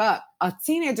walk up. A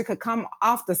teenager could come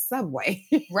off the subway.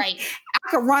 Right. I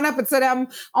could run up into them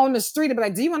on the street and be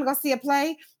like, do you want to go see a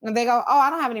play? And they go, oh, I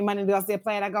don't have any money to go see a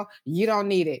play. And I go, you don't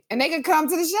need it. And they could come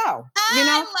to the show. You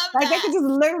know, I love like that. they could just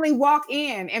literally walk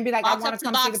in and be like, Walk I want up to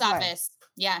to come the see the box play. office.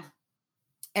 Yeah.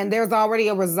 And there's already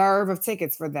a reserve of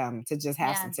tickets for them to just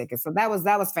have some tickets. So that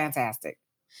was fantastic.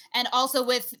 And also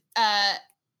with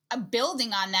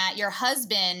building on that, your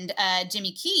husband,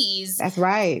 Jimmy Keys. That's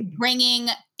right. Bringing,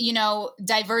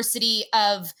 diversity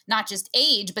of not just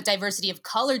age, but diversity of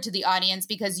color to the audience,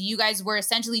 because you guys were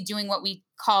essentially doing what we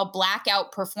call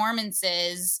blackout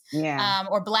performances,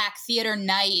 or Black Theater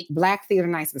Night. Black Theater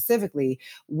Night specifically,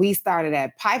 we started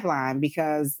at Pipeline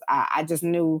because I just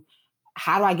knew,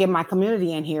 how do I get my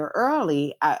community in here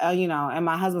early? And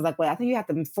my husband was like, well, I think you have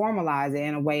to formalize it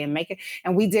in a way and make it.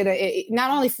 And we did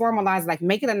not only formalize, like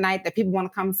make it a night that people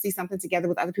want to come see something together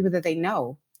with other people that they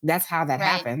know. That's how that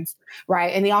happens.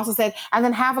 Right. And he also said, and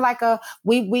then have like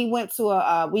we went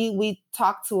to we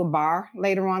talked to a bar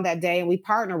later on that day and we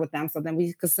partnered with them. So then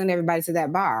we could send everybody to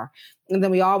that bar. And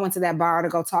then we all went to that bar to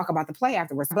go talk about the play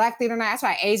afterwards. Black Theater Night, that's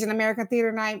right, Asian American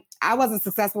Theater Night. I wasn't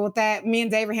successful with that. Me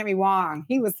and David Henry Wong,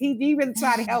 he really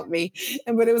tried to help me.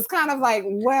 But it was kind of like,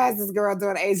 where's this girl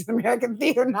doing Asian American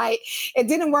Theater Night? It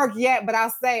didn't work yet, but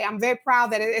I'll say I'm very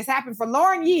proud that it's happened for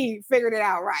Lauren Yee, figured it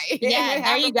out right. Yeah,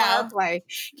 there you go. Her play,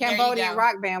 Cambodian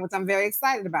Rock Band, which I'm very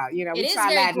excited about. We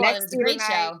tried that cool. Next Theater Night.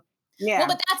 Show. Yeah. Well,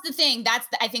 but that's the thing.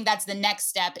 I think that's the next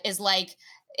step, is like,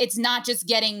 it's not just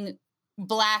getting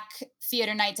Black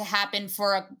Theater Night to happen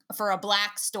for a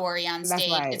Black story on stage.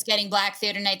 Right. It's getting Black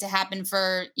Theater Night to happen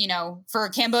for a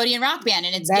Cambodian rock band,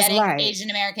 and it's getting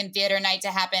Asian American Theater Night to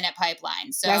happen at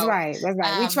Pipeline. So that's right.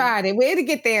 We tried it. Way to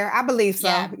get there. I believe so.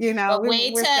 Yeah.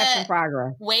 We're steps in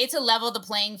progress. Way to level the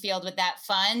playing field with that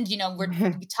fund.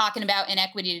 We're talking about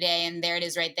inequity today, and there it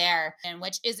is right there, and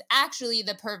which is actually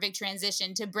the perfect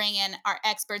transition to bring in our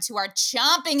experts who are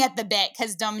chomping at the bit,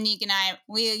 because Dominique and I,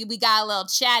 we got a little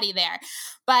chatty there.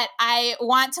 But I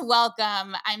want to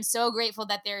welcome, I'm so grateful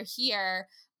that they're here.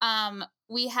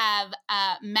 We have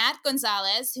Matt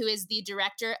Gonzalez, who is the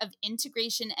Director of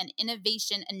Integration and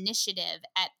Innovation Initiative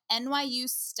at NYU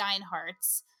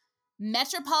Steinhardt's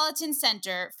Metropolitan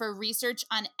Center for Research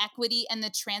on Equity and the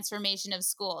Transformation of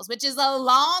Schools, which is a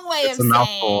long way of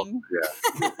saying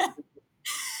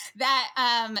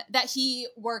that he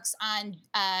works on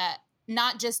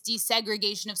not just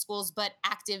desegregation of schools, but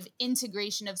active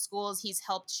integration of schools. He's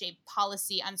helped shape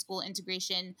policy on school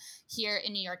integration here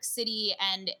in New York City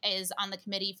and is on the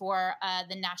committee for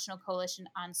the National Coalition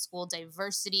on School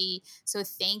Diversity. So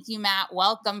thank you, Matt.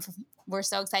 Welcome. We're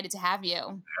so excited to have you.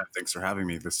 Yeah, thanks for having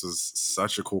me. This is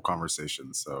such a cool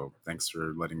conversation. So thanks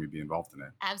for letting me be involved in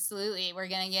it. Absolutely. We're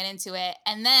going to get into it.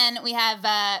 And then we have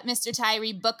Mr.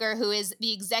 Tyree Booker, who is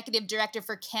the Executive Director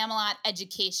for Camelot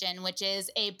Education, which is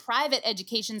a private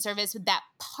education service that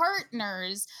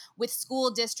partners with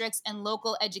school districts and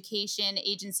local education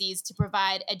agencies to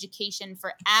provide education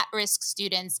for at-risk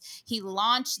students. He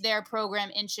launched their program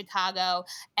in Chicago.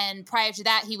 And prior to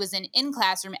that, he was an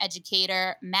in-classroom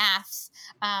educator, math,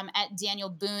 at Daniel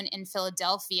Boone in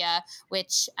Philadelphia,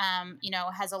 which,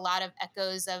 has a lot of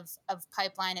echoes of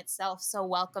Pipeline itself. So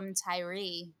welcome,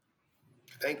 Tyree.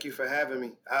 Thank you for having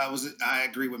me. I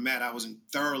agree with Matt. I was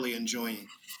thoroughly enjoying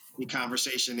the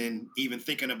conversation and even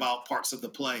thinking about parts of the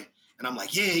play. And I'm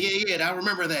like, yeah, I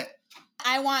remember that.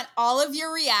 I want all of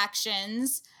your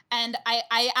reactions. And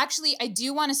I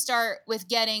do want to start with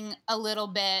getting a little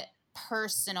bit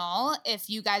personal, if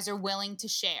you guys are willing to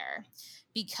share,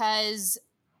 because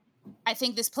I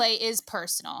think this play is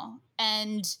personal.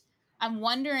 And I'm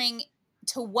wondering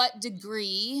to what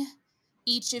degree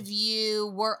each of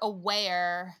you were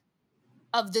aware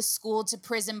of the school to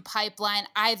prison pipeline,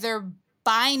 either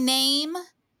by name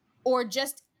or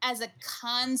just as a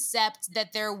concept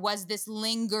that there was this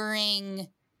lingering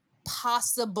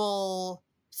possible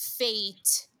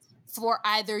fate for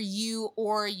either you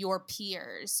or your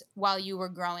peers while you were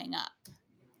growing up.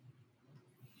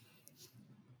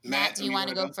 Matt, do you want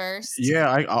to go first? Yeah,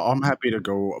 I'm happy to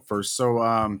go first.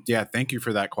 So, thank you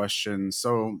for that question.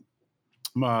 So,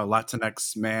 I'm a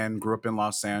Latinx man, grew up in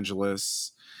Los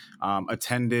Angeles,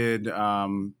 attended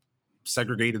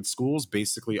segregated schools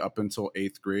basically up until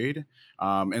 8th grade.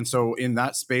 And so in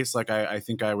that space, I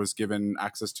think I was given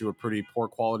access to a pretty poor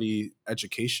quality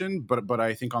education. But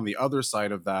I think on the other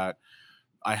side of that,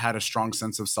 I had a strong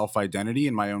sense of self-identity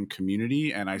in my own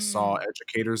community, and I saw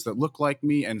educators that looked like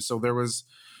me. And so there was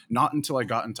not until I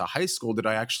got into high school did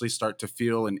I actually start to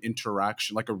feel an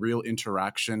interaction, like a real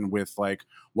interaction with like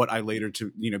what I later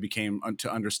became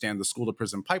to understand the school to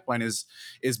prison pipeline is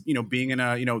being in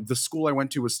the school I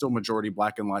went to was still majority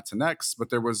Black and Latinx, but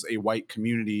there was a white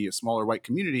community, a smaller white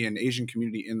community and Asian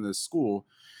community in the school.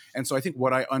 And so I think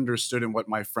what I understood and what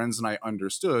my friends and I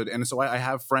understood, and so I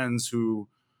have friends who've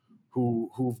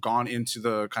gone into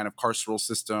the kind of carceral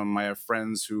system. I have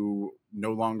friends who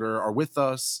no longer are with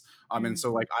us. And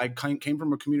so like I came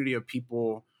from a community of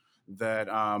people that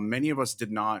many of us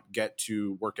did not get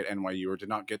to work at NYU or did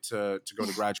not get to go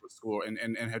to graduate school and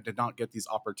did not get these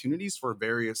opportunities for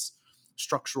various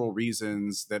structural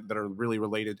reasons that are really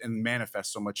related and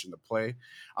manifest so much in the play.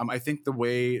 I think the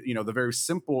way, the very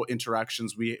simple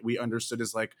interactions we understood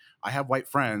is like, I have white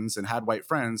friends and had white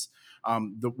friends.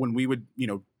 When we would,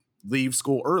 leave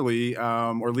school early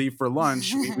or leave for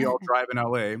lunch, we all drive in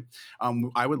LA.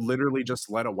 I would literally just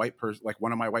let a white person, like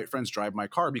one of my white friends, drive my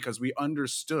car because we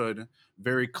understood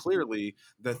very clearly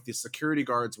that the security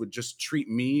guards would just treat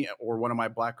me or one of my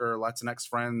Black or Latinx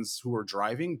friends who were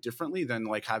driving differently than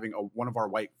like having one of our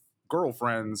white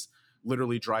girlfriends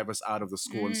literally drive us out of the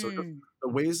school. And so just the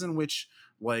ways in which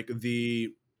like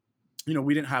we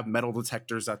didn't have metal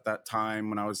detectors at that time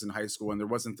when I was in high school, and there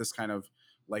wasn't this kind of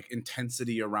like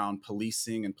intensity around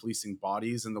policing and policing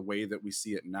bodies in the way that we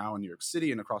see it now in New York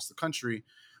City and across the country.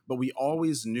 But we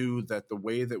always knew that the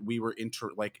way that we were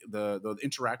the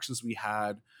interactions we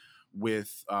had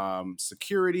with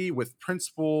security, with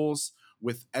principals,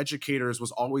 with educators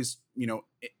was always,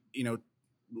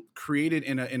 created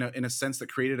in a sense that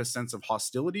created a sense of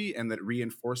hostility and that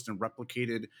reinforced and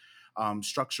replicated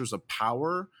structures of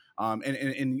power.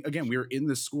 And again, we were in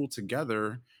the school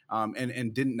together, and I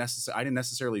didn't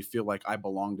necessarily feel like I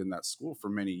belonged in that school for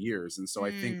many years. And so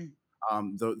I think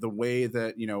the way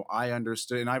that I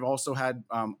understood, and I've also had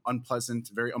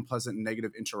very unpleasant and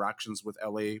negative interactions with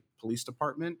LA Police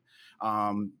Department,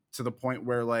 to the point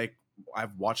where like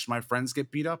I've watched my friends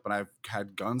get beat up and I've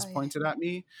had guns pointed at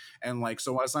me. And like,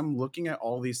 so as I'm looking at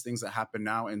all these things that happen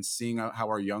now and seeing how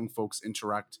our young folks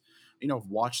interact,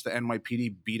 watch the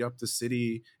NYPD beat up the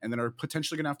city and then are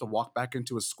potentially going to have to walk back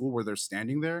into a school where they're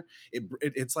standing there.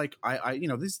 It's like, I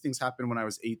these things happened when I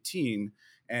was 18.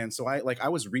 And so I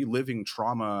was reliving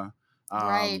trauma,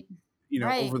 Right.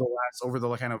 over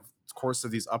the kind of course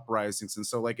of these uprisings. And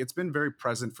so like, it's been very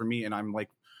present for me, and I'm like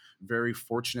very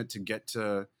fortunate to get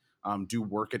to do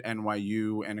work at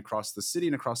NYU and across the city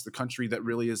and across the country that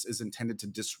really is intended to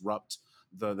disrupt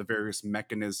the various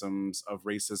mechanisms of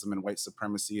racism and white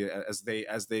supremacy as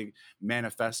they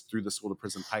manifest through the school to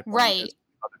prison pipeline. Right.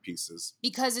 Other pieces.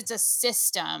 Because it's a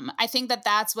system. I think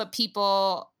that's what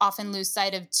people often lose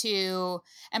sight of too.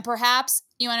 And perhaps,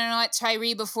 you want to know what,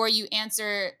 Tyree, before you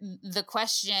answer the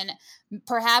question,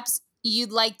 perhaps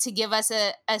you'd like to give us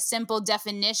a simple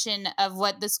definition of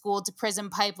what the school to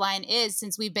prison pipeline is,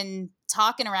 since we've been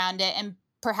talking around it. And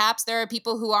perhaps there are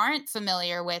people who aren't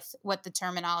familiar with what the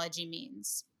terminology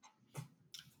means.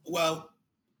 Well,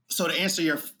 so to answer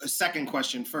your second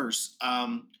question first,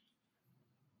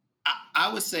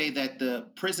 I would say that the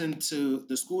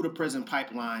school to prison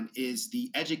pipeline is the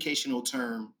educational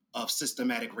term of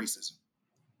systematic racism.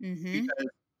 Because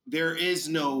there is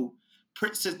no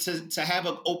to have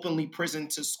an openly prison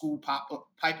to school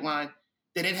pipeline,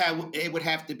 then it would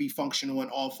have to be functional in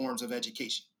all forms of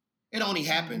education. It only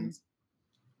happens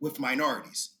with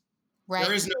minorities. Right.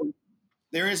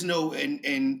 There is no,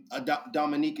 and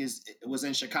Dominique was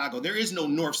in Chicago. There is no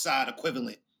North Side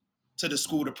equivalent to the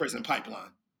school to prison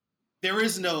pipeline. There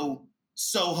is no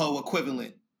Soho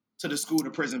equivalent to the school to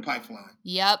prison pipeline.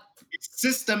 Yep. It's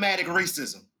systematic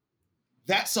racism.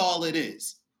 That's all it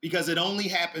is, because it only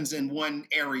happens in one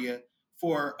area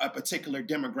for a particular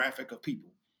demographic of people.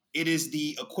 It is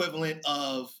the equivalent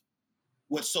of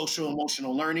what social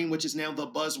emotional learning, which is now the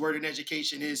buzzword in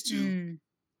education, is to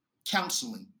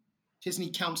counseling. Kids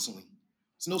need counseling.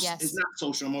 It's not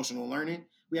social emotional learning.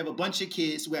 We have a bunch of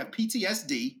kids who have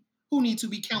PTSD who need to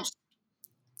be counseled.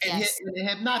 And they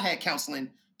have not had counseling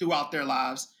throughout their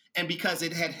lives. And because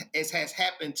it has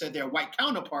happened to their white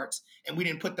counterparts and we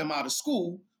didn't put them out of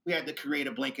school, we had to create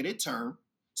a blanketed term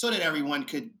so that everyone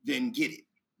could then get it.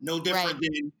 No different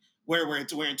than where we're in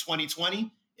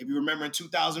 2020. If you remember in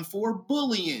 2004,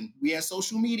 bullying. We had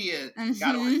social media. We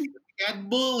had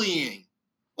bullying.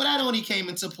 But that only came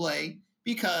into play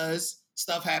because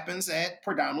stuff happens at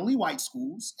predominantly white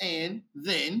schools, and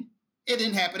then it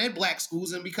didn't happen at Black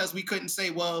schools. And because we couldn't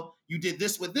say, well, you did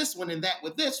this with this one and that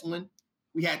with this one,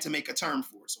 we had to make a term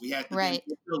for it. So we had to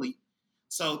really.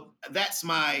 So that's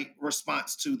my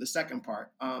response to the second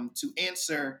part. To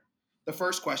answer the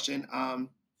first question,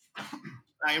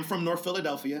 I am from North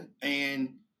Philadelphia,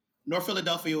 and North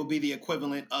Philadelphia will be the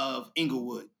equivalent of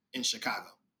Inglewood in Chicago.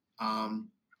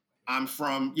 I'm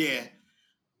from, yeah.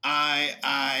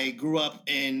 I grew up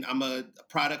I'm a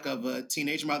product of a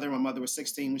teenage mother. My mother was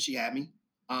 16 when she had me.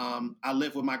 I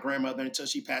lived with my grandmother until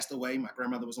she passed away. My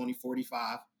grandmother was only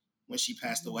 45 when she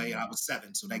passed away, and I was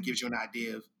 7. So that gives you an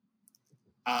idea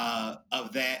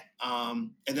of that.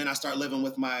 And then I started living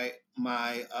with my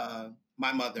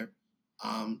mother.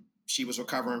 She was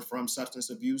recovering from substance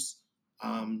abuse.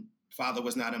 Father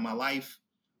was not in my life.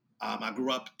 I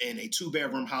grew up in a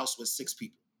 2-bedroom house with 6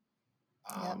 people.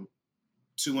 Yep.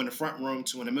 2 in the front room,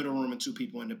 2 in the middle room, and 2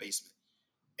 people in the basement.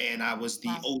 And I was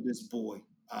the oldest boy.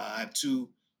 I have 2.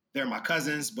 They're my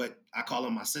cousins, but I call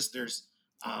them my sisters.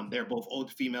 They're both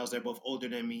old females. They're both older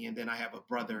than me. And then I have a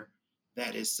brother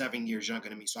that is 7 years younger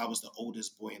than me. So I was the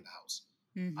oldest boy in the house.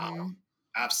 Mm-hmm.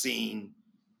 I've seen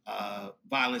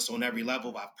violence on every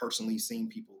level. I've personally seen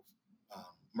people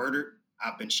murdered.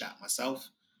 I've been shot myself.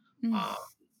 Mm.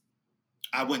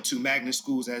 I went to magnet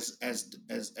schools,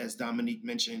 as Dominique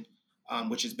mentioned,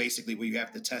 which is basically where you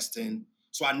have to test in.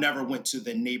 So I never went to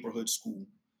the neighborhood school.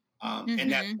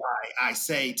 And that's why I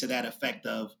say to that effect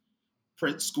of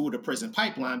school to prison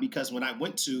pipeline, because when I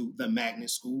went to the magnet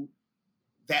school,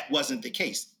 that wasn't the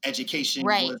case. Education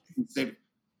was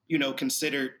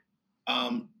considered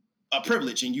a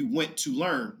privilege, and you went to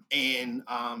learn. And,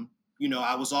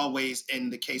 I was always, in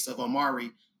the case of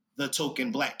Omari, the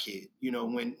token Black kid.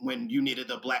 When you needed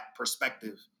a Black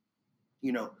perspective,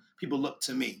 people look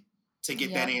to me to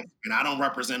get that answer. And I don't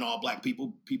represent all Black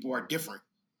people. People are different.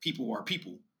 People are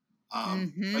people.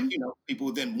 But,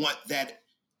 people then want that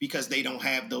because they don't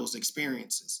have those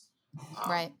experiences.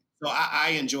 Right. So I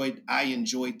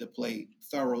enjoyed the play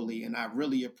thoroughly, and I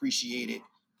really appreciated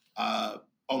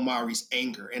Omari's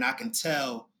anger. And I can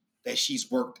tell that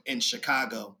she's worked in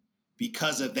Chicago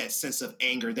because of that sense of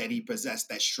anger that he possessed,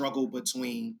 that struggle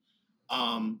between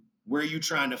where you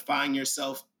trying to find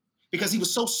yourself, because he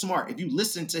was so smart. If you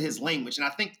listen to his language, and I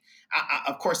think,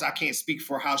 of course, I can't speak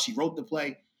for how she wrote the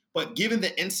play, but given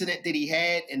the incident that he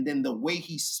had and then the way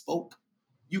he spoke,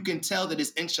 you can tell that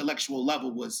his intellectual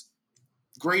level was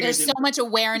greater. There's so much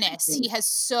awareness. He has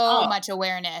so much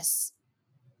awareness.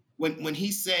 When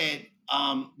he said,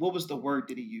 what was the word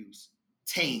that he used?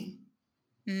 Tame.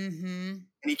 Mm-hmm.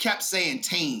 And he kept saying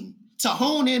tame, to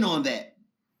hone in on that.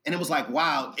 And it was like,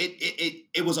 wow,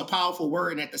 it was a powerful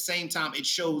word. And at the same time, it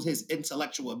shows his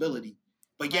intellectual ability.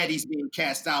 But yet he's being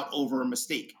cast out over a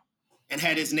mistake. And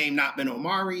had his name not been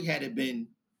Omari, had it been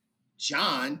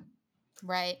John,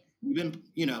 right,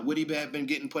 would he have been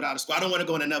getting put out of school? I don't want to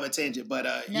go on another tangent, but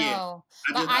no.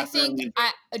 But I think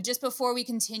just before we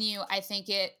continue, I think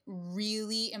it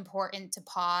really important to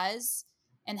pause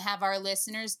and have our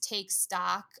listeners take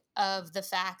stock of the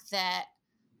fact that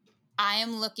I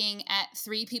am looking at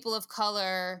 3 people of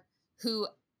color who,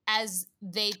 as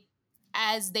they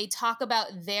talk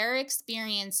about their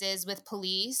experiences with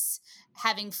police,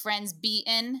 having friends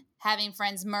beaten, having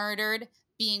friends murdered,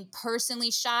 being personally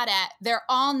shot at, they're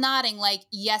all nodding like,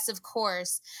 yes, of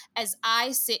course, as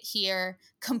I sit here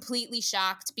completely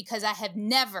shocked because I have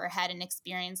never had an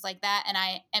experience like that, and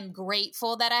I am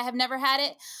grateful that I have never had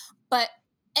it. But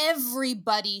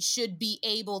everybody should be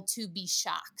able to be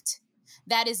shocked.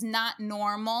 That is not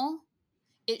normal.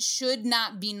 It should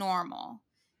not be normal.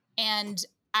 And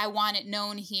I want it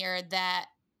known here that,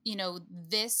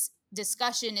 this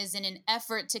discussion is in an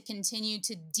effort to continue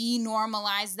to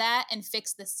denormalize that and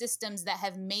fix the systems that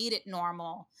have made it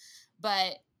normal.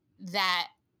 But that,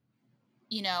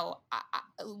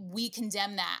 we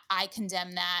condemn that. I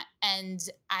condemn that. And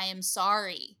I am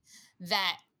sorry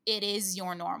that it is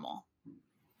your normal.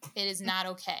 It is not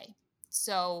okay.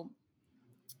 So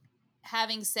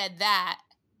having said that,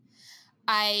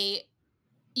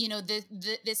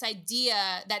 this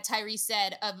idea that Tyree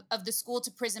said of the school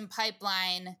to prison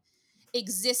pipeline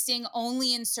existing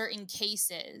only in certain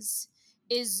cases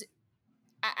is,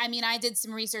 I did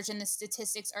some research and the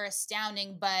statistics are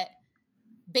astounding, but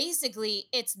basically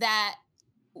it's that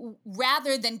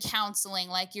rather than counseling,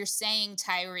 like you're saying,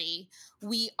 Tyree,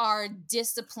 we are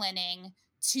disciplining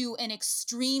to an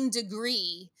extreme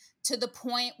degree to the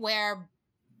point where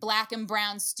Black and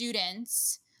brown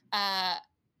students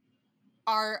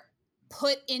are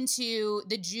put into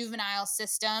the juvenile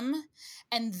system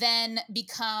and then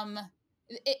become,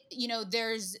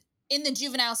 there's in the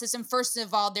juvenile system, first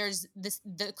of all, there's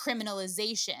the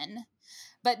criminalization,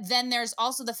 but then there's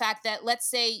also the fact that, let's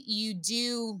say you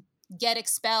do get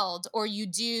expelled or you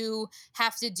do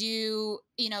have to do,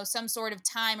 some sort of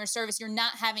time or service, you're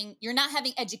not having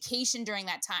education during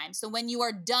that time. So when you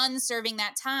are done serving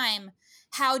that time,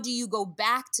 how do you go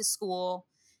back to school?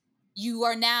 You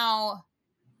are now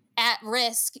at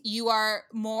risk. You are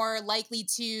more likely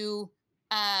to,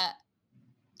 I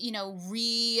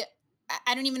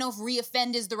don't even know if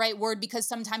reoffend is the right word, because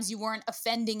sometimes you weren't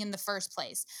offending in the first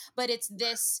place. But it's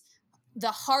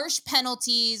the harsh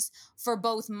penalties for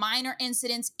both minor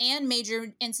incidents and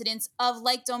major incidents of,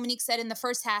 like Dominique said in the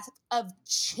first half, of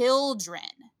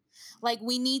children. Like,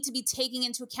 we need to be taking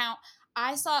into account.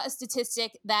 I saw a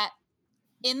statistic that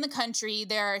in the country,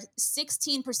 there are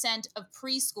 16% of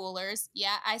preschoolers,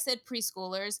 yeah, I said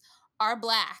preschoolers, are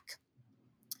Black.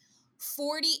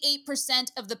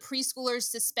 48% of the preschoolers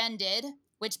suspended,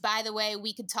 which, by the way,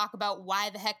 we could talk about why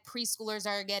the heck preschoolers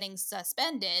are getting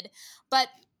suspended, but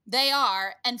they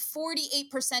are. And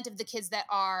 48% of the kids that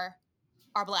are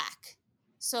Black.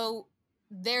 So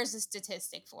there's a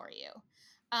statistic for you.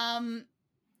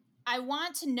 I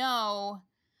want to know,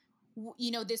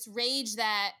 this rage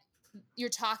that you're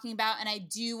talking about, and I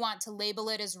do want to label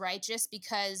it as righteous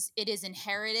because it is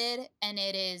inherited and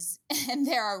and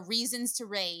there are reasons to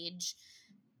rage.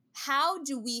 How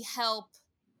do we help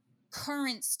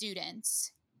current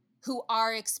students who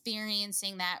are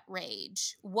experiencing that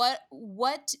rage? What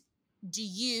do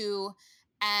you,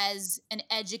 as an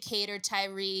educator,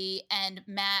 Tyree, and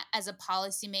Matt as a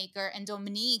policymaker, and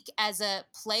Dominique as a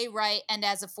playwright and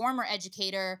as a former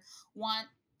educator, want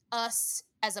us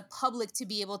as a public to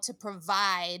be able to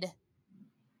provide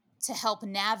to help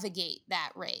navigate that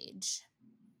rage?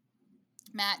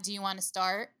 Matt, do you want to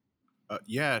start?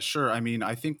 Yeah, sure. I mean,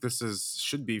 I think this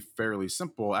should be fairly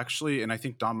simple, actually, and I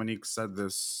think Dominique said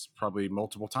this probably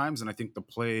multiple times, and I think the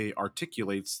play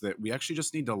articulates that we actually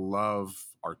just need to love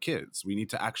our kids. We need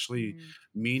to actually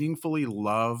meaningfully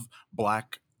love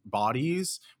Black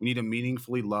bodies. We need to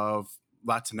meaningfully love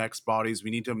Latinx bodies.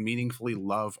 We need to meaningfully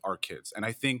love our kids. And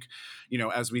I think,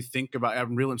 as we think about,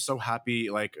 I'm so happy,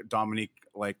 like Dominique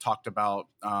talked about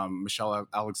Michelle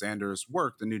Alexander's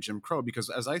work, The New Jim Crow, because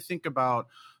as I think about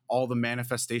all the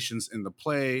manifestations in the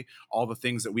play, all the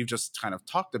things that we've just kind of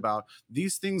talked about,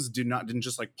 these things didn't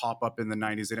just pop up in the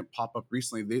 90s. They didn't pop up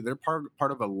recently. They're part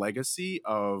of a legacy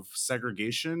of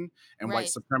segregation and white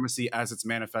supremacy as it's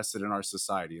manifested in our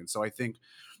society. And so I think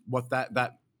what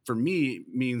that for me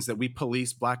means that we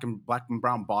police black and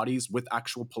brown bodies with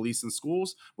actual police in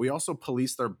schools. We also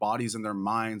police their bodies and their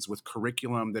minds with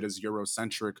curriculum that is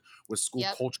Eurocentric, with school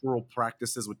cultural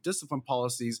practices, with discipline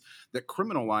policies that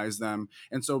criminalize them.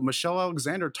 And so Michelle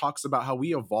Alexander talks about how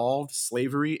we evolved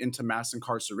slavery into mass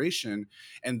incarceration,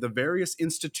 and the various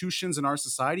institutions in our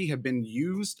society have been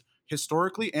used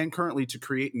historically and currently to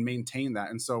create and maintain that.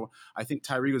 And so I think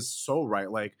Tyree was so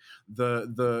right. Like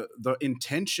the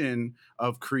intention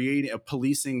of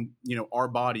policing, our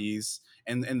bodies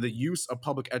and the use of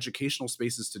public educational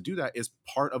spaces to do that is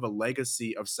part of a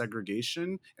legacy of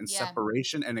segregation and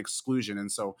separation and exclusion. And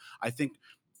so I think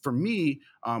for me,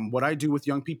 what I do with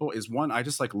young people is, one, I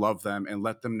just love them and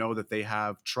let them know that they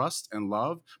have trust and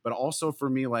love. But also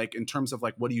for me, in terms of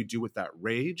what do you do with that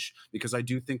rage? Because I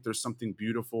do think there's something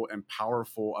beautiful and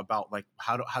powerful about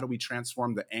how do we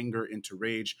transform the anger into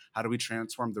rage? How do we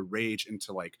transform the rage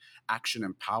into action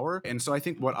and power? And so I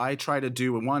think what I try to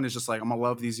do, and one is just I'm gonna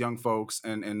love these young folks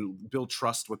and build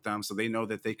trust with them so they know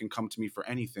that they can come to me for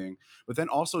anything. But then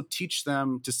also teach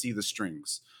them to see the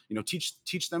strings.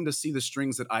 Teach them to see the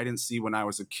strings that I didn't see when I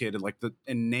was a kid,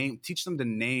 teach them to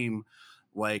name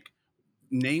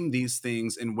these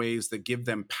things in ways that give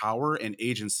them power and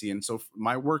agency. And so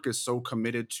my work is so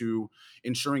committed to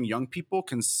ensuring young people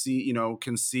can see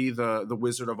the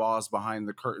Wizard of Oz behind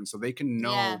the curtain, so they can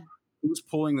know who's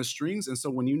pulling the strings. And so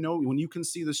when you can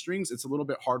see the strings, it's a little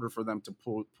bit harder for them to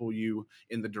pull you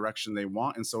in the direction they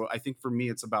want. And so I think for me,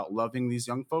 it's about loving these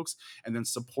young folks and then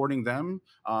supporting them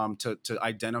to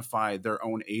identify their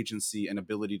own agency and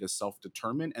ability to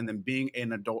self-determine, and then being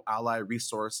an adult ally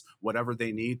resource, whatever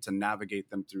they need to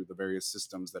navigate them through the various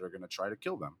systems that are going to try to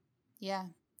kill them. Yeah.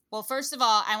 Well, first of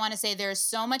all, I want to say there's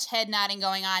so much head nodding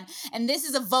going on, and this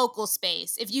is a vocal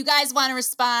space. If you guys want to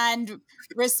respond.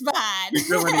 We're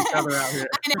killing each other out here.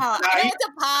 I know. I know it's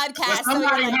a podcast. But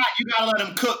somebody hot, you gotta let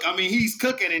him cook. I mean, he's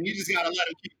cooking, and you just gotta let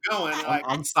him keep going.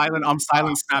 I'm silent. I'm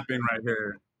silent snapping right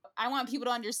here. I want people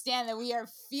to understand that we are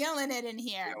feeling it in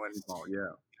here.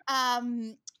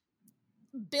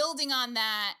 Building on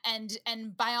that,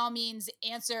 and by all means,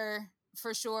 answer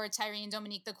for sure, Tyree and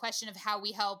Dominique, the question of how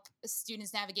we help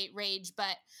students navigate rage.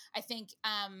 But I think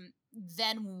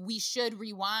then we should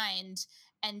rewind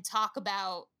and talk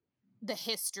about the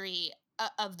history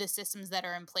of the systems that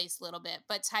are in place a little bit.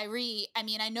 But Tyree, I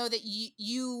mean, I know that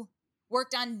you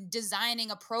worked on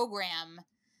designing a program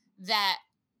that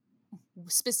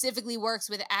specifically works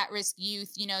with at-risk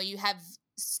youth. You know, you have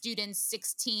students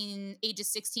ages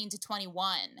 16 to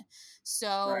 21.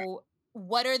 So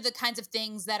what are the kinds of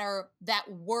things that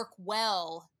work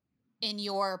well in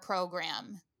your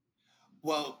program?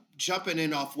 Well, jumping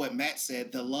in off what Matt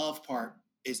said, the love part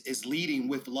is leading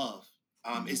with love.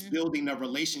 It's building a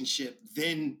relationship,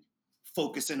 then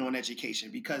focusing on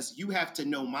education, because you have to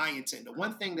know my intent. The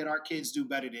one thing that our kids do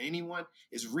better than anyone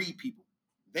is read people.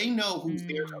 They know who's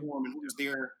there for them and who's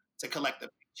there to collect the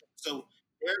paycheck. So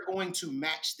they're going to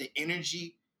match the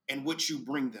energy and what you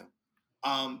bring them.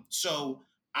 So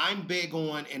I'm big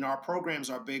on, and our programs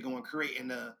are big on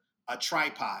creating a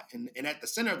tripod. And at the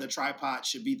center of the tripod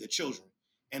should be the children.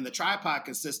 And the tripod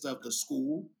consists of the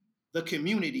school, the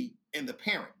community, and the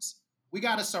parents. We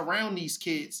got to surround these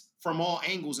kids from all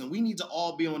angles, and we need to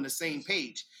all be on the same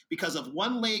page, because if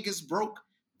one leg is broke,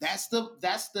 that's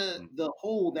the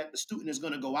hole that the student is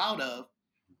going to go out of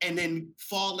and then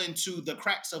fall into the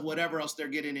cracks of whatever else they're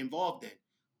getting involved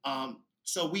in.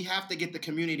 So we have to get the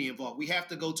community involved. We have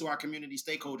to go to our community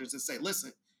stakeholders and say,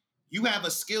 listen, you have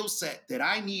a skill set that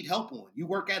I need help on. You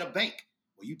work at a bank,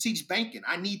 or you teach banking.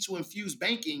 I need to infuse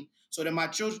banking so that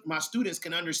my students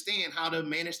can understand how to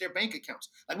manage their bank accounts.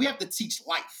 Like, we have to teach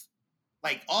life.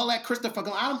 Like, all that Christopher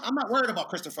Columbus, I'm not worried about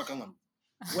Christopher Columbus.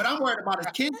 What I'm worried about is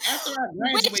kids after I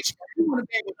graduate, you want to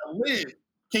be able to live.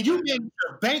 Can you manage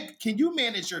your bank? Can you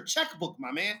manage your checkbook,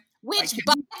 my man? Which,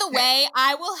 by the way,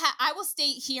 I will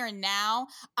state here and now,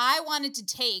 I wanted to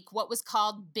take what was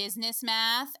called business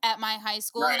math at my high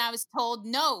school, and I was told,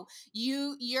 no,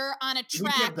 you're on a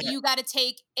track. You got to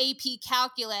take AP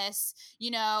calculus.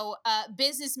 You know,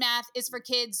 business math is for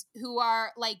kids who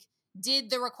are like, did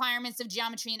the requirements of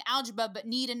geometry and algebra, but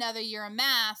need another year of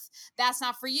math. That's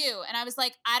not for you. And I was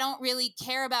like, I don't really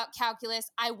care about calculus.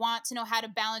 I want to know how to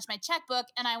balance my checkbook,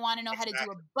 and I want to know how to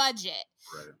do a budget.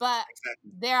 Right. But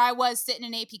there I was sitting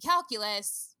in AP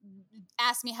calculus.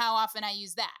 Ask me how often I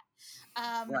use that.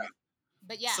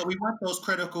 But yeah. So we want those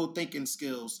critical thinking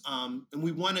skills. And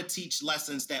we want to teach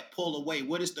lessons that pull away.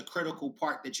 What is the critical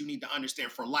part that you need to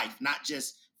understand for life, not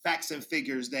just facts and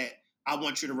figures that I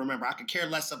want you to remember. I could care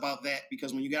less about that,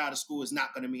 because when you get out of school, it's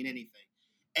not going to mean anything.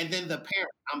 And then the parent,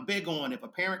 I'm big on, if a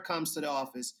parent comes to the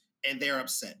office and they're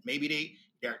upset, maybe the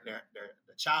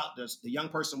young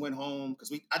person went home,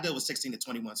 because I deal with 16 to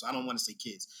 21, so I don't want to say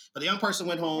kids, but the young person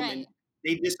went home and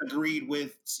they disagreed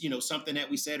with, something that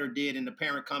we said or did, and the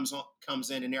parent comes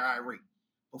in and they're irate.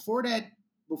 Before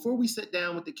we sit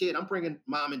down with the kid, I'm bringing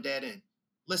mom and dad in.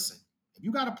 Listen, if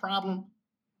you got a problem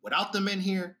without them in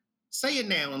here, say it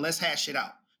now and let's hash it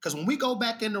out. Because when we go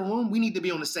back in the room, we need to be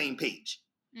on the same page.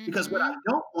 Because what I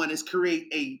don't want is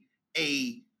create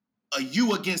a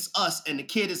you against us, and the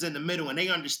kid is in the middle, and they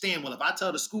understand, well, if I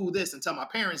tell the school this and tell my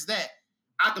parents that,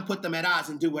 I can put them at odds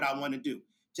and do what I want to do.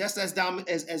 Just as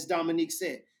Dominique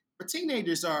said, for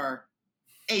teenagers are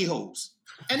a-holes.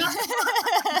 And that's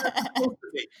supposed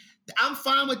to be. I'm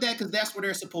fine with that, because that's where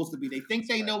they're supposed to be. They think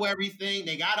they know everything.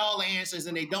 They got all the answers,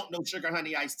 and they don't know sugar,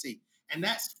 honey, iced tea. And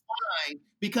that's fine,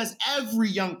 because every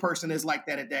young person is like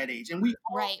that at that age. And we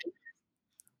all.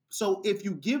 So if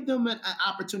you give them an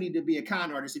opportunity to be a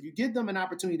con artist, if you give them an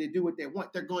opportunity to do what they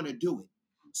want, they're going to do it.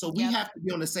 So we have to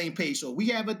be on the same page. So we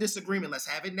have a disagreement. Let's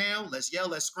have it now. Let's yell,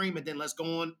 let's scream, and then let's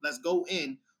go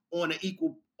in on an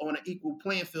equal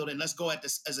playing field, and let's go at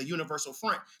this as a universal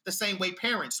front, the same way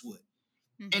parents would.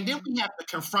 And then we have to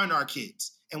confront our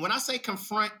kids. And when I say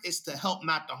confront, it's to help,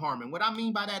 not to harm. And what I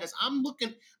mean by that is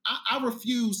I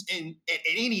refuse at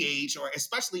any age, or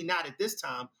especially not at this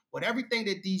time, with everything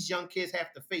that these young kids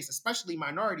have to face, especially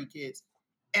minority kids.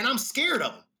 And I'm scared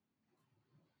of them.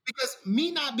 Because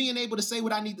me not being able to say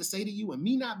what I need to say to you, and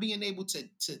me not being able to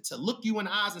look you in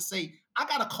the eyes and say, I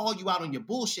got to call you out on your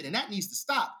bullshit, and that needs to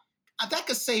stop. That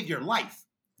could save your life.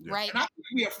 Right. And I think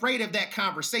we're afraid of that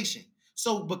conversation.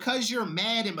 So because you're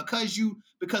mad, and because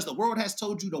the world has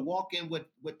told you to walk in with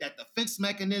that defense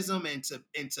mechanism and to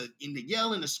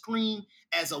yell and to scream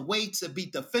as a way to be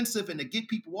defensive and to get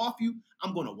people off you,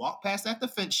 I'm going to walk past that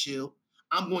defense shield.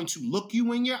 I'm going to look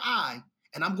you in your eye,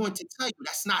 and I'm going to tell you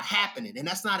that's not happening, and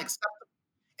that's not acceptable.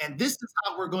 And this is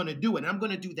how we're going to do it. And I'm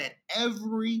going to do that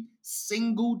every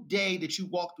single day that you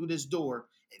walk through this door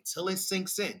until it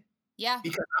sinks in. Yeah.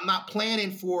 Because I'm not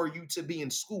planning for you to be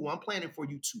in school. I'm planning for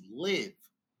you to live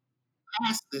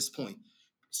past this point.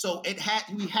 So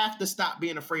we have to stop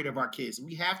being afraid of our kids.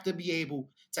 We have to be able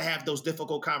to have those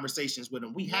difficult conversations with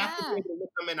them. We have to be able to look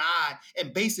them in the eye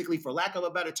and basically, for lack of a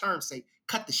better term, say,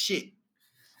 cut the shit.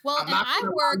 Well, I'm and not I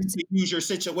going to worked use your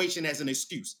situation as an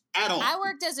excuse at all. I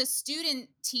worked as a student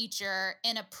teacher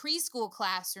in a preschool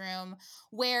classroom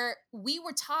where we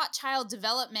were taught child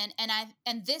development,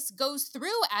 and this goes through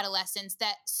adolescence,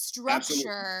 that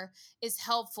structure is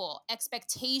helpful,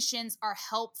 expectations are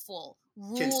helpful,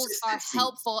 rules are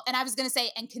helpful, and I was going to say,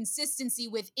 and consistency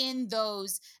within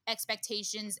those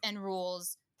expectations and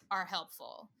rules are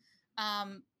helpful.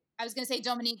 I was going to say,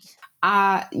 Dominique. When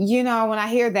I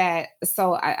hear that,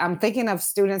 so I'm thinking of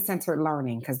student-centered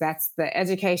learning, because that's the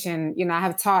education, I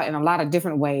have taught in a lot of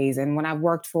different ways. And when I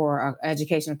worked for an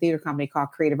educational theater company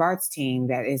called Creative Arts Team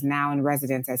that is now in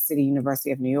residence at City University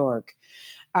of New York,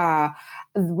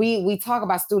 we talk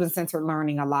about student-centered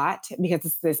learning a lot, because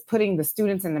it's this putting the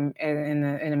students in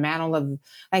the mantle of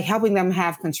like helping them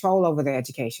have control over their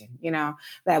education.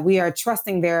 That we are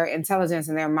trusting their intelligence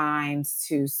and their minds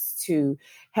to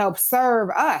help serve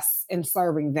us in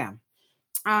serving them.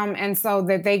 And so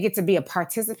that they get to be a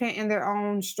participant in their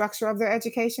own structure of their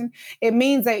education. It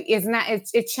means that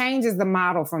it changes the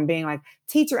model from being like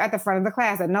teacher at the front of the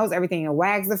class that knows everything and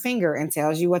wags the finger and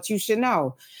tells you what you should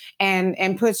know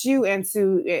and puts you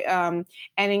into and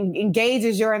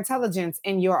engages your intelligence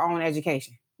in your own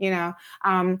education.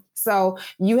 So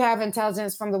you have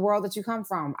intelligence from the world that you come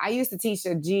from. I used to teach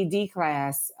a GED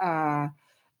class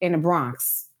in the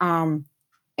Bronx.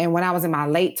 And when I was in my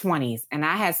late 20s, and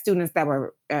I had students that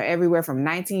were everywhere from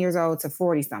 19 years old to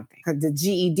 40 something, the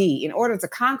GED, in order to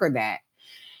conquer that,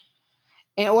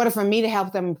 in order for me to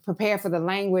help them prepare for the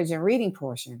language and reading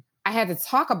portion, I had to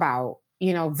talk about,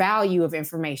 value of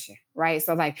information, right?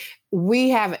 So like we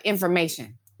have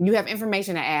information. You have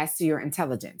information that adds to your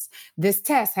intelligence. This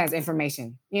test has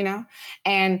information,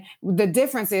 and the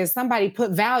difference is somebody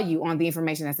put value on the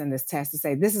information that's in this test to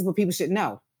say, this is what people should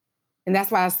know. And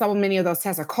that's why so many of those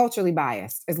tests are culturally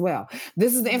biased as well.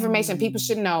 This is the information people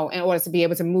should know in order to be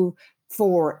able to move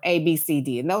forward A, B, C,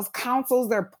 D. And those councils,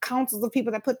 they're councils of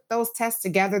people that put those tests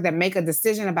together that make a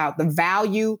decision about the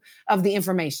value of the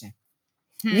information.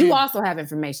 You also have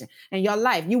information in your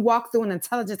life. You walk through an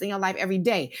intelligence in your life every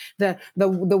day. The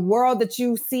world that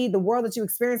you see, the world that you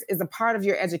experience is a part of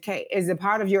your is a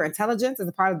part of your intelligence, is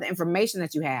a part of the information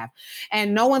that you have.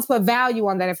 And no one's put value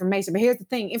on that information. But here's the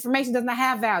thing, information does not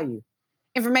have value.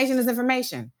 Information is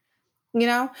information,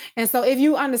 And so if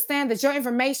you understand that your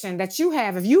information that you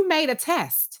have, if you made a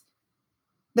test,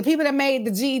 the people that made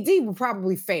the GED will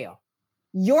probably fail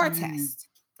your test.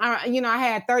 I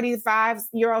had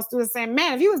 35-year-old students saying,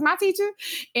 man, if you was my teacher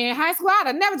in high school, I'd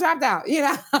have never dropped out,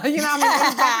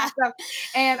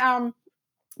 And,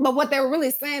 but what they're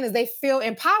really saying is they feel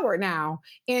empowered now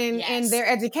in their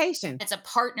education. It's a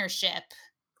partnership.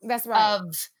 That's right.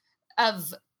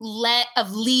 Of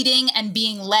leading and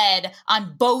being led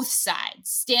on both sides,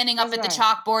 standing up at the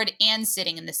chalkboard and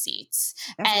sitting in the seats.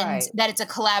 That it's a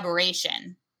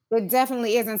collaboration. It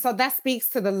definitely is. And so that speaks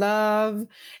to the love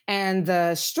and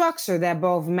the structure that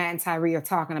both Matt and Tyree are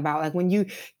talking about. Like when you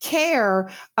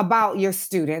care about your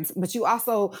students, but you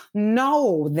also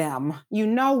know them, you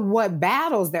know what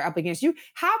battles they're up against.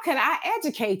 How can I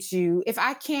educate you if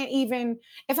I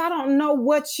don't know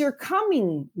what you're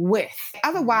coming with?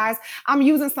 Otherwise, I'm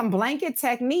using some blanket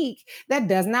technique that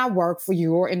does not work for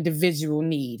your individual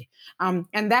need.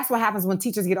 And that's what happens when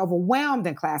teachers get overwhelmed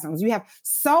in classrooms. You have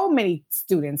so many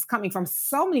students coming from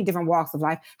so many different walks of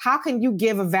life. How can you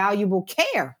give a valuable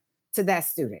care to that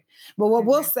student? But what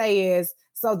we'll say is,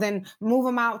 so then move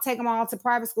them out, take them all to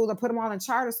private school or put them all in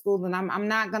charter school. And I'm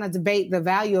not going to debate the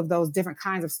value of those different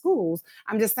kinds of schools.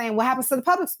 I'm just saying what happens to the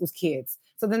public schools kids?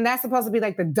 So then that's supposed to be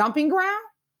like the dumping ground?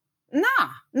 No,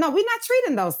 we're not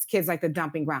treating those kids like the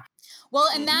dumping ground. Well,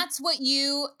 and that's what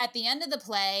you, at the end of the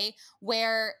play,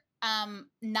 where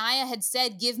Naya had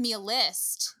said, give me a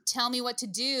list, tell me what to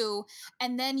do.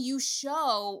 And then you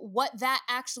show what that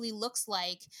actually looks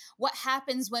like, what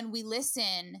happens when we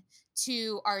listen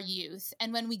to our youth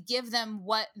and when we give them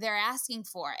what they're asking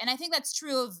for. And I think that's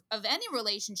true of any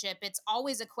relationship. It's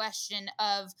always a question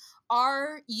of,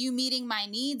 are you meeting my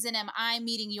needs and am I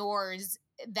meeting yours?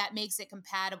 That makes it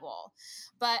compatible.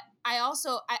 But I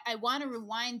also, I want to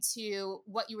rewind to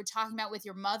what you were talking about with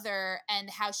your mother and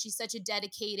how she was such a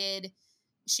dedicated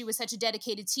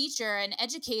teacher and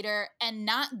educator and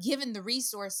not given the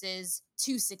resources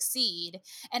to succeed,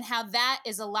 and how that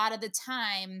is a lot of the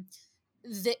time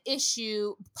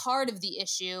part of the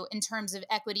issue in terms of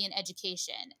equity in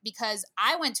education. Because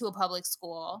I went to a public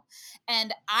school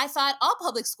and I thought all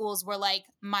public schools were like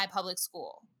my public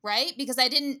school, right? Because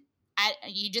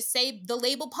you just say the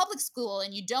label public school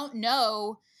and you don't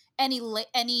know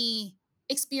any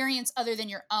experience other than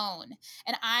your own.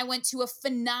 And I went to a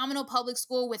phenomenal public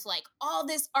school with like all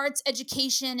this arts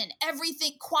education and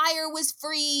everything. Choir was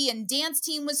free and dance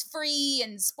team was free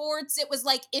and sports. It was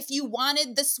like, if you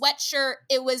wanted the sweatshirt,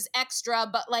 it was extra,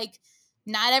 but like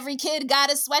not every kid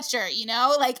got a sweatshirt, you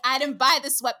know? Like I didn't buy the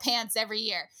sweatpants every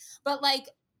year, but like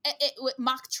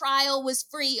mock trial was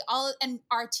free. And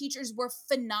our teachers were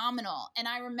phenomenal. And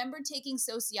I remember taking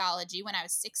sociology when I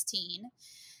was 16,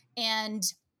 and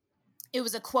it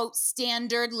was a quote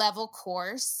standard level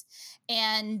course.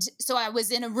 And so I was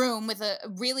in a room with a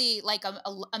really like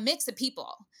a mix of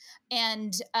people.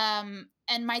 And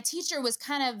my teacher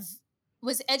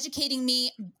was educating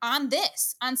me on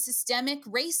systemic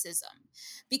racism,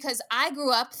 because I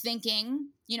grew up thinking,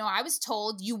 you know, I was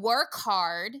told you work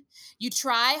hard, you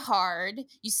try hard,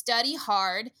 you study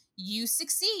hard, you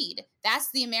succeed.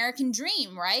 That's the American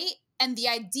dream, right? And the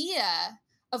idea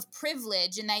of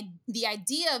privilege and the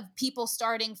idea of people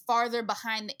starting farther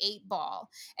behind the 8 ball,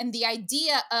 and the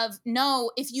idea of,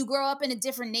 no, if you grow up in a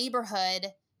different neighborhood,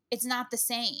 it's not the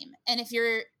same. And if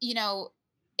your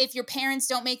parents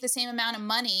don't make the same amount of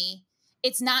money,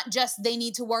 it's not just they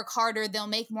need to work harder, they'll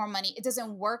make more money. It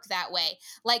doesn't work that way.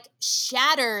 Like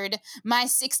shattered my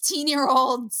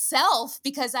 16-year-old self,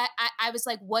 because I was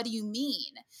like, what do you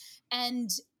mean? And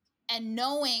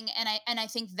knowing, and I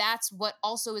think that's what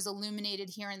also is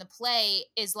illuminated here in the play,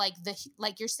 is like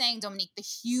like you're saying, Dominique, the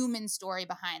human story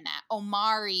behind that,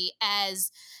 Omari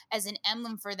as an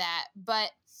emblem for that.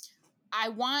 But I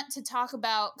want to talk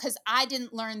about, because I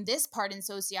didn't learn this part in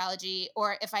sociology,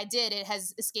 or if I did, it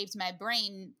has escaped my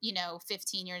brain,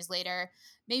 15 years later.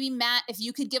 Maybe Matt, if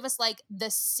you could give us like the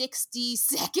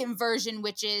 60-second version,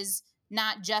 which is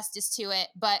not justice to it,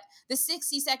 but the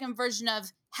 60-second version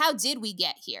of how did we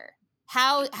get here?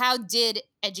 How did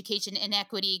education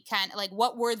inequity kind of like,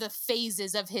 what were the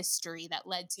phases of history that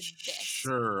led to this?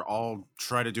 Sure, I'll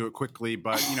try to do it quickly,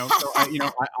 but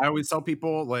I always tell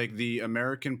people, like, the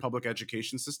American public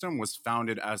education system was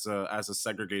founded as a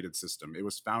segregated system. It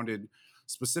was founded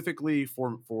specifically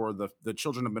for the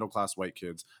children of middle class white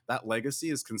kids. That legacy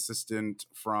is consistent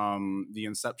from the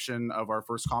inception of our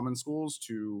first common schools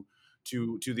to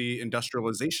the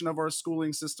industrialization of our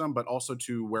schooling system, but also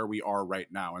to where we are right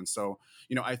now. And so,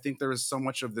 I think there is so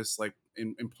much of this like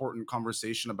important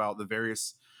conversation about the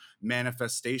various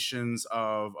manifestations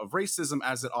of racism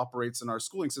as it operates in our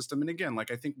schooling system. And again,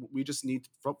 like, I think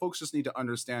folks just need to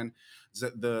understand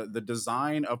that the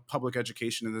design of public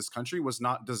education in this country was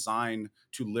not designed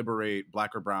to liberate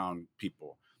Black or brown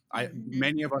people.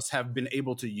 Many of us have been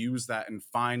able to use that and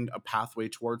find a pathway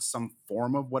towards some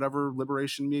form of whatever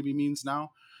liberation maybe means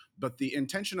now. But the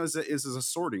intention is a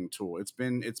sorting tool. It's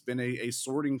been a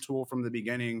sorting tool from the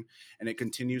beginning, and it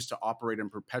continues to operate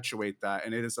and perpetuate that.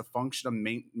 And it is a function of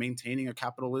maintaining a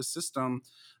capitalist system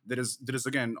that is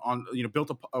again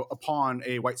built upon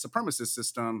a white supremacist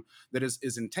system that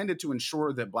is intended to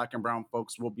ensure that Black and brown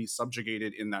folks will be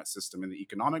subjugated in that system, in the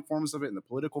economic forms of it, in the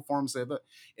political forms of it,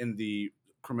 in the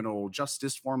criminal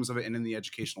justice forms of it, and in the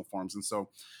educational forms. And so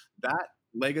that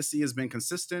legacy has been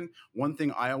consistent. One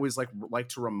thing I always like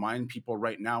to remind people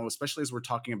right now, especially as we're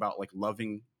talking about like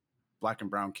loving Black and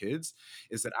brown kids,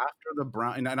 is that after the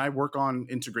brown, and I work on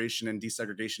integration and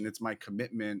desegregation, it's my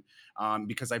commitment,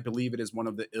 because I believe it is one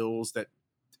of the ills that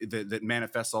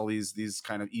manifests all these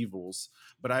kind of evils.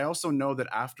 But I also know that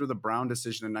after the Brown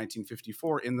decision in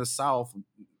 1954 in the South,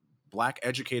 Black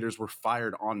educators were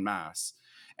fired en masse.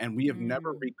 And we have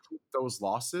never recouped those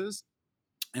losses.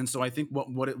 And so I think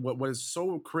what is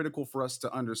so critical for us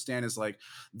to understand is like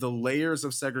the layers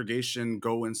of segregation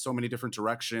go in so many different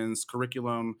directions: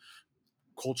 curriculum,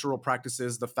 cultural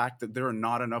practices, the fact that there are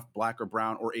not enough Black or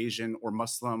brown or Asian or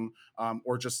Muslim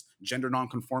or just gender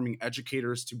nonconforming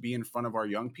educators to be in front of our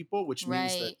young people, which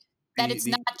means that it's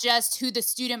not just who the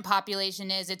student population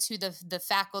is, it's who the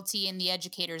faculty and the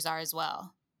educators are as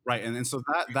well. Right. And so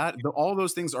all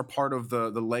those things are part of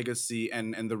the legacy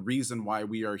and the reason why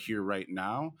we are here right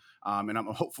now. And I'm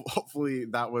hopefully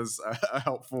that was a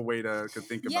helpful way to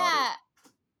think about it. Yeah.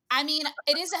 I mean,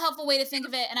 it is a helpful way to think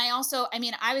of it. And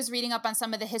I was reading up on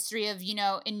some of the history of,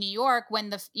 in New York,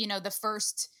 when the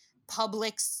first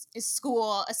public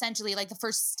school, essentially like the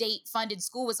first state funded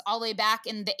school, was all the way back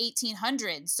in the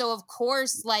 1800s. So of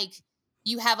course, like,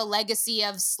 you have a legacy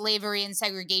of slavery and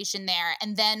segregation there.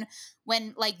 And then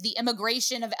when like the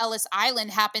immigration of Ellis Island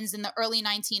happens in the early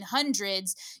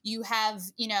 1900s, you have,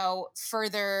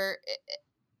 further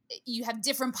you have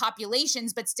different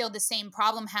populations, but still the same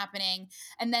problem happening.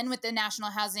 And then with the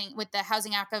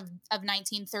Housing Act of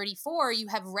 1934, you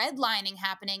have redlining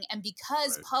happening. And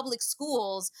because public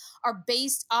schools are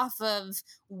based off of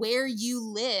where you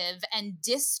live and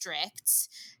districts,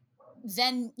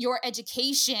 then your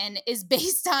education is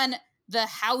based on the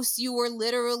house you were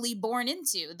literally born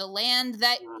into, the land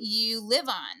that you live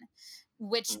on,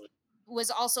 which was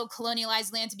also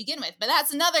colonialized land to begin with. But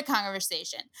that's another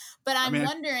conversation. But I'm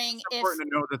wondering it's important to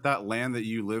know that land that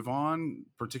you live on,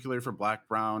 particularly for Black,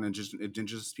 brown, and just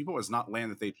indigenous people, is not land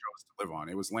that they chose to live on.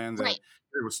 It was land that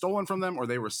it was stolen from them, or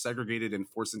they were segregated and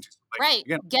forced into.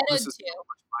 Again, this is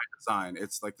by design.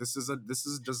 It's like this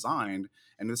is designed,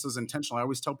 and this is intentional. I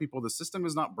always tell people the system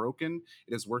is not broken;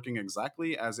 it is working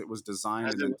exactly as it was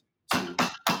designed.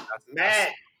 Okay.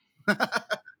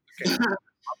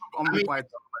 I'm gonna be quiet.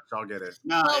 I'll get it.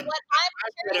 No, well, what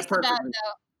I'm curious about,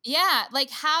 though, like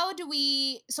how do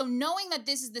we? So knowing that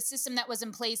this is the system that was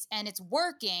in place and it's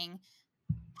working,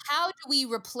 how do we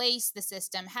replace the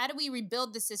system? How do we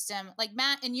rebuild the system? Like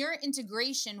Matt, in your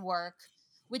integration work,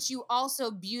 which you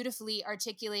also beautifully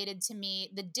articulated to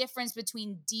me, the difference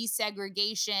between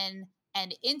desegregation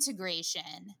and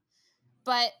integration.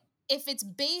 But if it's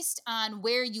based on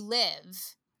where you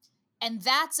live, and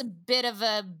that's a bit of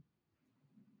a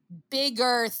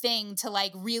bigger thing to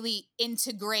like really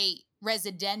integrate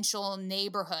residential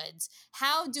neighborhoods,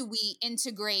 how do we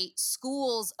integrate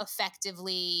schools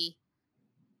effectively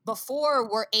before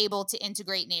we're able to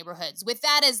integrate neighborhoods, with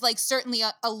that as like certainly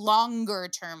a longer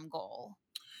term goal?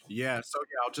 Yeah, so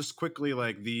I'll just quickly,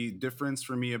 like, the difference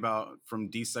for me from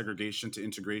desegregation to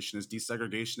integration is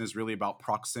desegregation is really about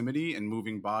proximity and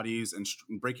moving bodies and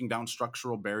breaking down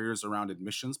structural barriers around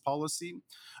admissions policy.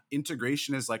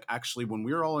 Integration is like actually when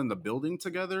we're all in the building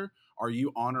together, are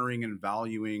you honoring and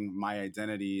valuing my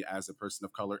identity as a person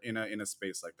of color in a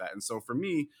space like that? And so for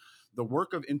me, the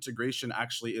work of integration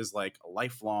actually is like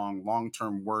lifelong,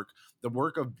 long-term work. The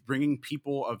work of bringing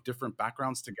people of different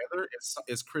backgrounds together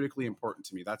is critically important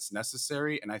to me. That's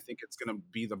necessary. And I think it's going to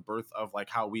be the birth of like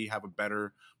how we have a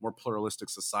better, more pluralistic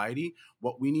society.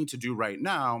 What we need to do right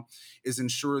now is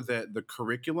ensure that the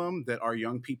curriculum that our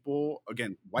young people,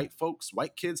 again, white folks,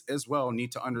 white kids as well,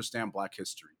 need to understand Black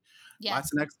history. Yes.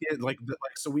 Latinx kids,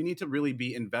 so we need to really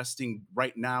be investing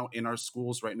right now in our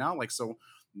schools right now. Like, so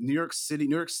New York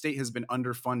State has been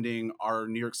underfunding our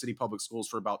New York City public schools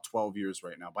for about 12 years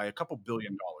right now by a couple $2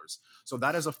 billion. So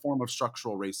that is a form of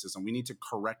structural racism. We need to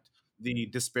correct the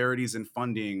disparities in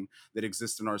funding that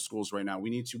exist in our schools right now. We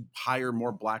need to hire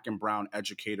more Black and brown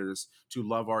educators to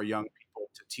love our young people,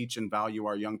 to teach and value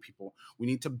our young people. We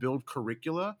need to build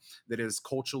curricula that is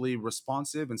culturally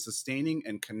responsive and sustaining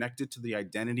and connected to the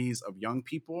identities of young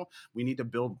people. We need to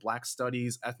build Black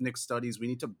studies, ethnic studies. We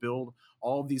need to build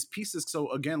all of these pieces.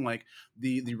 So again, like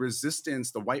the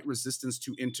resistance, the white resistance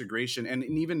to integration, and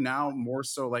even now more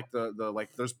so like the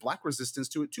like there's Black resistance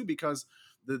to it too, because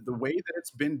the way that it's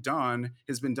been done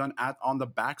has been done on the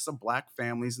backs of Black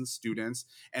families and students,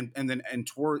 and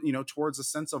towards a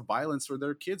sense of violence for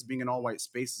their kids being in all white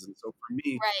spaces. And so for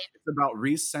me, it's about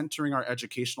recentering our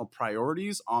educational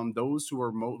priorities on those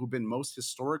who've been most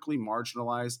historically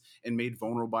marginalized and made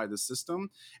vulnerable by the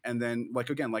system. And then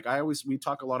we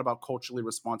talk a lot about culturally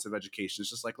responsive education.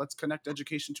 It's just like, let's connect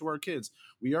education to our kids.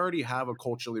 We already have a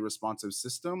culturally responsive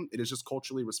system. It is just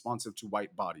culturally responsive to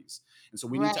white bodies. And so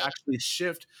we need to actually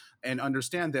shift and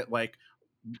understand that like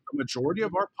the majority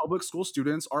of our public school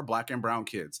students are Black and brown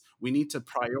kids. We need to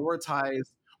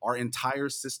prioritize our entire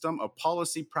system of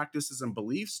policy, practices, and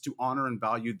beliefs to honor and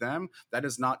value them. That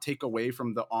does not take away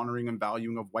from the honoring and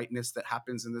valuing of whiteness that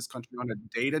happens in this country on a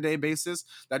day-to-day basis.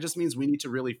 That just means we need to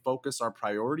really focus our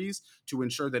priorities to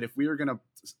ensure that if we are going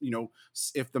to,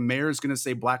 if the mayor is going to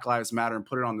say Black Lives Matter and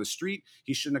put it on the street,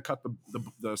 he shouldn't have cut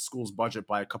the school's budget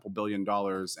by a couple $2 billion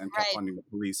and kept funding the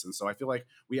police. And so I feel like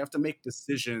we have to make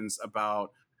decisions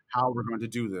about how we're going to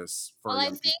do this for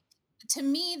young people. To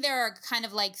me, there are kind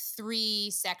of like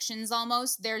three sections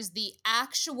almost. There's the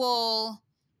actual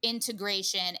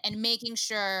integration and making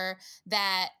sure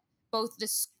that both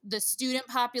the student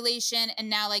population and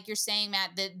now, like you're saying,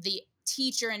 Matt, the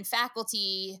teacher and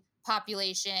faculty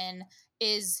population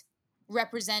is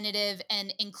representative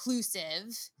and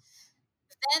inclusive.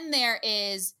 Then there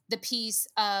is the piece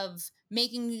of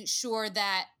making sure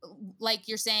that, like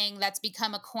you're saying, that's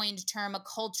become a coined term, a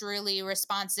culturally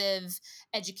responsive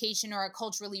education or a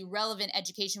culturally relevant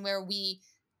education where we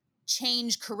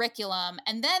change curriculum.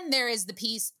 And then there is the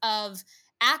piece of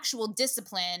actual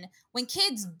discipline when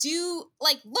kids do,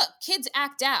 like, look, kids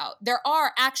act out. There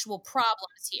are actual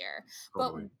problems here.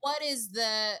 Totally. But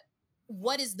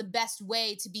what is the best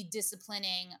way to be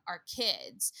disciplining our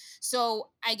kids. So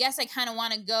I guess I kind of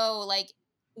want to go like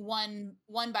one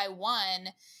by one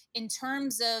in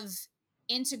terms of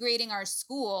integrating our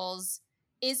schools.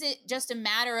 Is it just a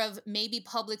matter of maybe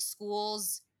public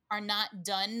schools are not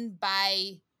done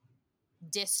by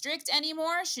district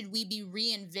anymore? Should we be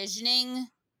re-envisioning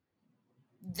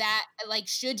that? Like,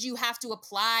 should you have to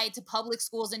apply to public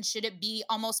schools, and should it be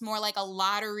almost more like a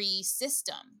lottery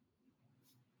system?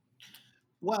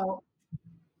 Well,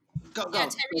 go.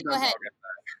 Terry, go ahead.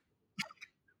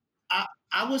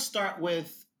 I would start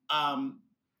with, and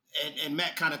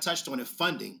Matt kind of touched on it,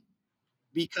 funding,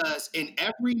 because in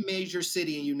every major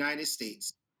city in the United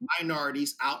States,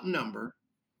 minorities outnumber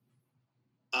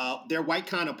their white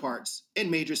counterparts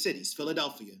in major cities: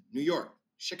 Philadelphia, New York,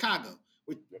 Chicago,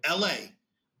 LA,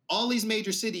 all these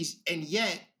major cities, and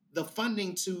yet the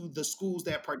funding to the schools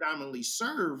that predominantly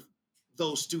serve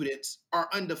those students are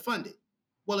underfunded.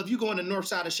 Well, if you go on the north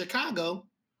side of Chicago,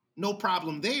 no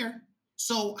problem there.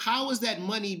 So how is that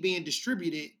money being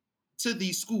distributed to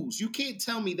these schools? You can't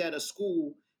tell me that a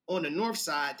school on the north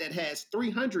side that has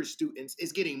 300 students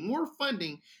is getting more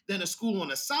funding than a school on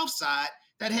the south side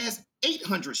that has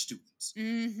 800 students.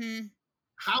 Mm-hmm.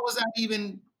 How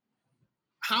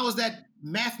is that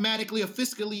mathematically or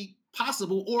fiscally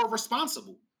possible or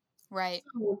responsible? Right.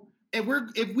 So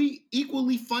if we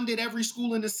equally funded every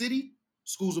school in the city,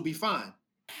 schools will be fine.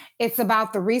 It's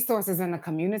about the resources in the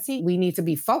community. We need to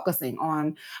be focusing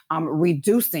on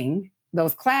reducing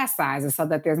those class sizes so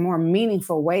that there's more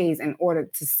meaningful ways in order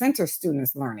to center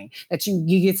students' learning, that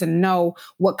you get to know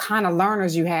what kind of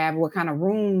learners you have, what kind of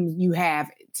rooms you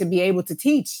have to be able to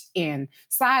teach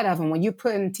inside of them. When you're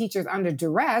putting teachers under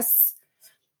duress,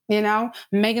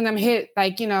 making them hit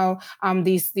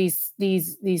these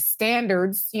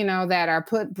standards, that are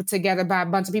put together by a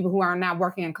bunch of people who are not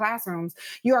working in classrooms,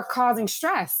 you are causing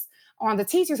stress on the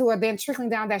teachers, who are then trickling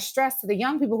down that stress to the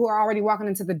young people who are already walking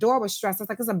into the door with stress.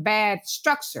 It's a bad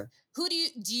structure. Who do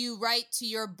you write to?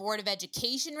 Your board of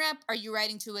education rep? Are you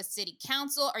writing to a city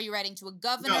council? Are you writing to a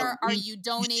governor? Are you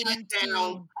donating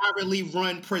to privately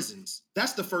run prisons?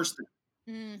 That's the first thing.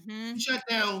 Mm-hmm. Shut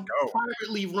down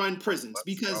privately run prisons,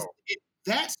 because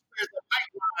that's where the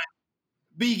pipeline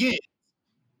begins.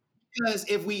 Because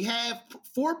if we have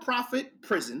for-profit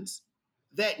prisons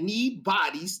that need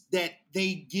bodies that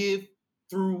they give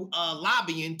through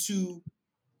lobbying to,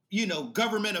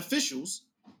 government officials,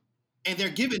 and they're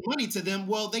giving money to them,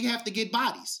 well, they have to get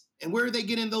bodies. And where are they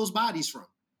getting those bodies from?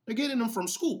 They're getting them from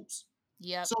schools.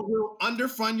 Yeah. So we'll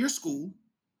underfund your school.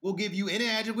 We'll give you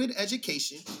inadequate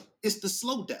education. It's the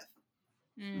slow death.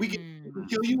 Mm. We can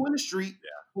kill you in the street,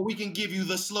 but we can give you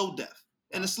the slow death.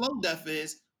 And the slow death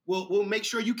is we'll make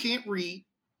sure you can't read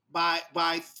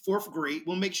by fourth grade.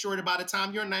 We'll make sure that by the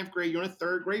time you're in ninth grade, you're in a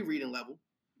third grade reading level.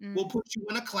 Mm. We'll put you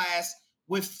in a class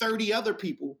with 30 other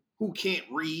people who can't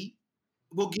read.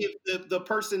 We'll give the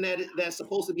person that's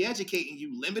supposed to be educating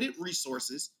you limited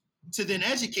resources to then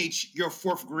educate your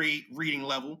fourth grade reading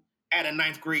level at a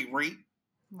ninth grade rate.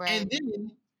 Right. And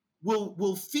then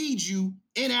we'll feed you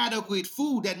inadequate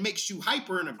food that makes you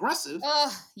hyper and aggressive.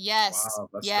 Yes. Wow,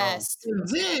 yes. And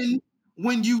then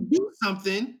when you do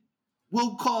something,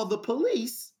 we'll call the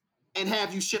police and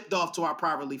have you shipped off to our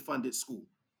privately funded school.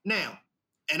 Now,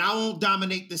 and I won't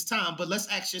dominate this time, but let's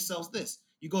ask yourselves this.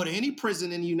 You go to any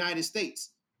prison in the United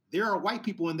States, there are white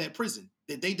people in that prison.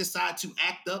 Did they decide to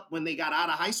act up when they got out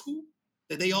of high school?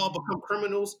 Did they all become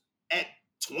criminals at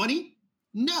 20?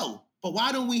 No. But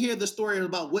why don't we hear the story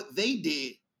about what they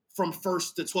did from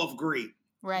 1st to 12th grade?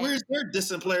 Right. Where's their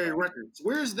disciplinary records?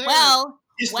 Where's their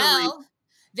history? Well,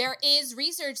 there is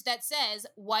research that says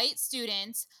white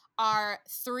students are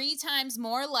 3 times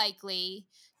more likely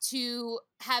to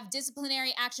have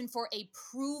disciplinary action for a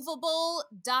provable,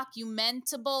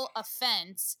 documentable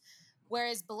offense,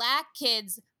 whereas Black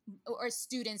kids, or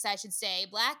students, I should say,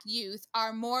 Black youth,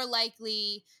 are more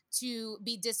likely to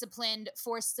be disciplined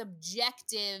for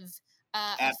subjective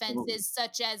offenses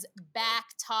such as back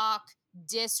talk,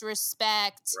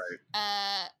 disrespect,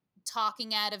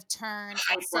 talking out of turn,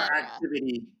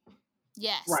 hyperactivity.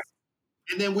 Yes. Right.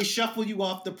 And then we shuffle you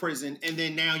off the prison, and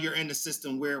then now you're in the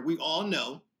system where we all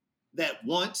know that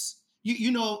once,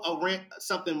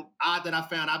 something odd that I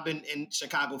found. I've been in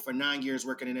Chicago for 9 years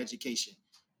working in education.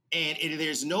 And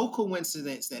there's no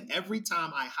coincidence that every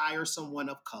time I hire someone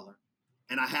of color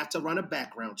and I have to run a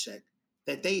background check,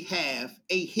 that they have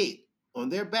a hit on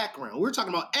their background. We're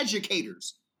talking about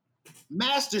educators,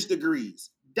 master's degrees,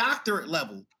 doctorate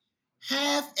level,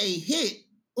 have a hit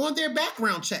on their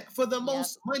background check for the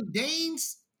most mundane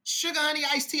sugar honey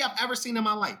iced tea I've ever seen in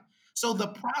my life. So the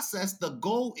process, the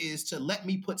goal is to let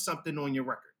me put something on your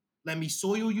record. Let me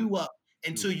soil you up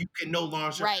until you can no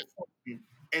longer function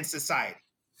in society.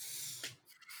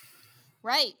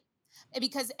 Right.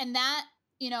 And that,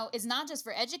 is not just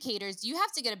for educators. You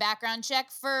have to get a background check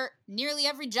for nearly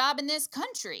every job in this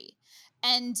country.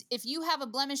 And if you have a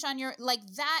blemish on your,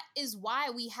 that is why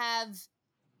we have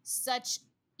such,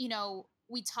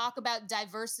 we talk about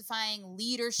diversifying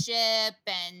leadership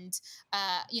and,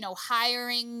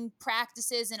 hiring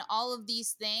practices and all of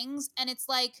these things. And it's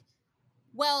like,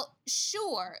 well,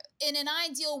 sure. In an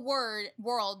ideal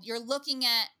world, you're looking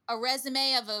at a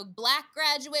resume of a Black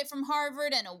graduate from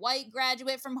Harvard and a white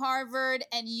graduate from Harvard,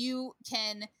 and you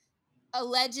can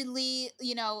allegedly,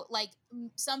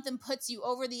 something puts you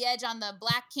over the edge on the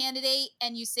Black candidate,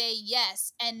 and you say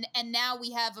yes, and now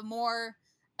we have a more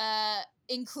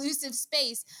inclusive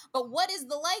space. But what is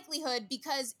the likelihood?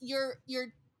 Because you're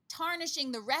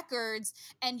tarnishing the records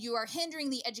and you are hindering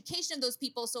the education of those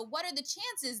people. So what are the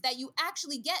chances that you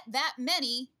actually get that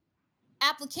many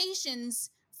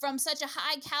applications from such a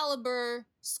high caliber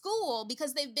school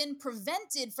because they've been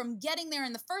prevented from getting there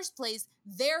in the first place,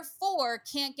 therefore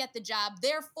can't get the job,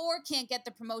 therefore can't get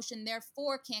the promotion,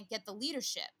 therefore can't get the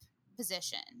leadership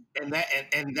position? And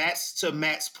that's, to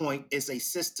Matt's point, is a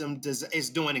system is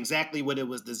doing exactly what it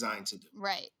was designed to do.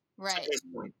 Right. To this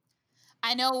point.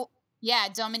 I know. Yeah,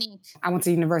 Dominique. I went to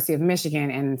the University of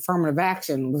Michigan, and affirmative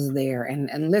action was there.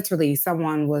 And literally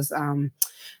someone was, a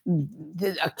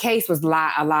case was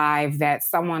alive that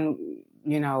someone,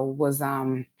 was,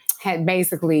 had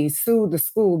basically sued the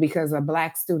school because a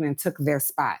Black student took their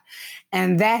spot.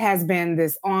 And that has been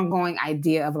this ongoing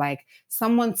idea of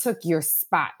someone took your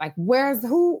spot. Where's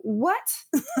who, what?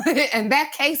 And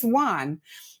that case won.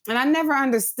 And I never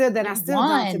understood that. I still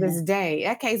don't to this day.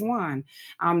 That case won.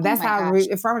 That's how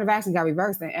affirmative action got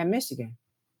reversed at Michigan.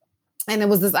 And it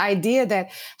was this idea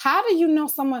that, how do you know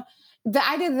someone, the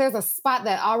idea that there's a spot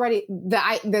that already,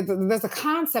 there's a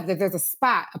concept that there's a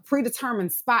spot, a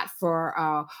predetermined spot for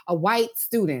a white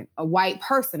student, a white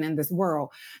person in this world,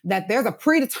 that there's a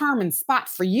predetermined spot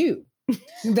for you.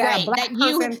 That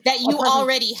you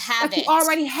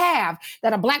already have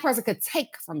that a Black person could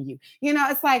take from you.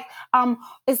 It's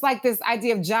like this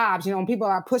idea of jobs. When people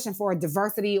are pushing for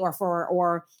diversity or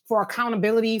for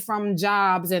accountability from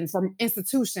jobs and from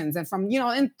institutions and from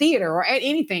in theater or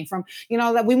anything, from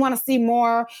that we want to see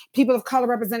more people of color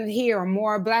represented here or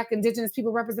more Black Indigenous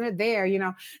people represented there.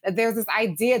 That there's this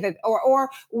idea that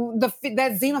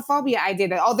that xenophobia idea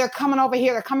that they're coming over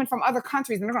here, they're coming from other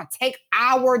countries and they're going to take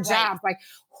our jobs. Like,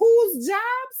 whose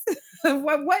jobs?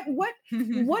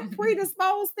 what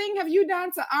predisposed thing have you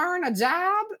done to earn a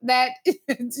job that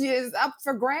is up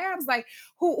for grabs? Like,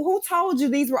 who told you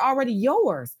these were already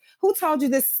yours? Who told you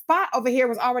this spot over here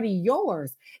was already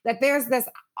yours? That there's this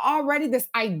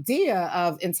idea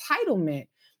of entitlement.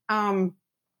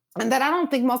 And that I don't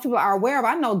think most people are aware of.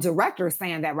 I know directors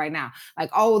saying that right now.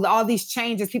 All these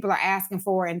changes people are asking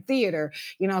for in theater,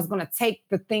 is going to take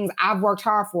the things I've worked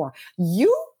hard for.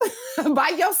 You, by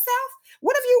yourself?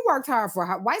 What have you worked hard for?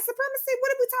 White supremacy?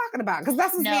 What are we talking about? Because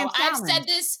that's what's being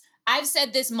challenged. I've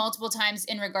said this multiple times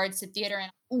in regards to theater.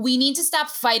 And we need to stop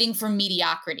fighting for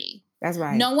mediocrity. That's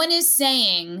right. No one is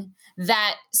saying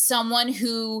that someone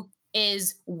who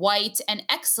is white and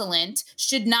excellent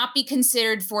should not be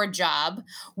considered for a job.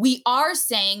 We are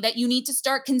saying that you need to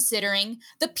start considering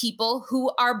the people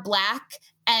who are Black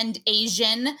and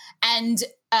Asian and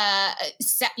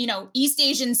East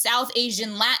Asian, South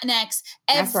Asian, Latinx,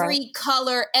 every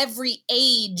color, every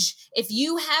age. If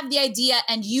you have the idea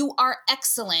and you are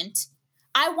excellent,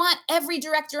 I want every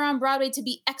director on Broadway to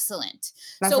be excellent.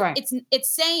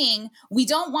 It's saying we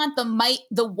don't want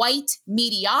the white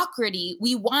mediocrity.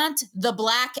 We want the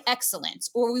Black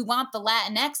excellence, or we want the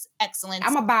Latinx excellence.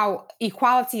 I'm about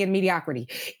equality and mediocrity.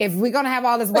 If we're going to have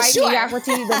all this white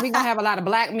mediocrity, then we're going to have a lot of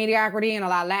Black mediocrity and a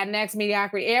lot of Latinx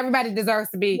mediocrity. Everybody deserves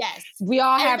to be. Yes. We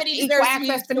all have equal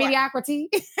access to mediocrity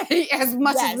as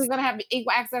much as we're going to have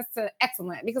equal access to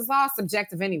excellent, because it's all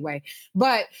subjective anyway.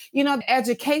 But,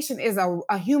 education is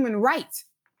a human right.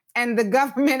 And the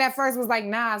government at first was like,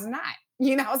 nah, it's not.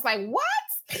 It's like, what?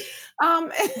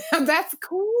 That's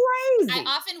crazy. I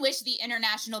often wish the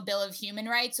International Bill of Human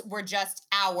Rights were just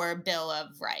our Bill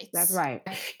of Rights. That's right.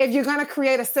 If you're going to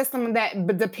create a system that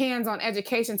depends on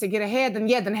education to get ahead, then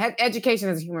education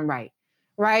is a human right.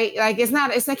 Right?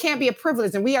 It can't be a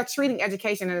privilege. And we are treating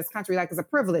education in this country like it's a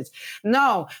privilege.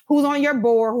 No, who's on your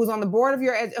board, who's on the board of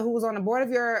your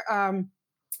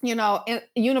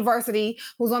university,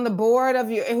 who's on the board of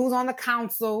you, who's on the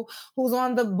council, who's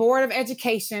on the board of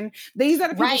education. These are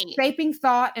the people shaping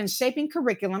thought and shaping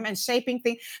curriculum and shaping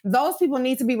things. Those people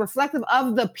need to be reflective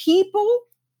of the people,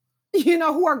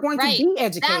 who are going to be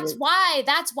educated.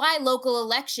 That's why local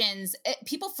elections,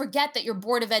 people forget that your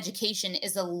board of education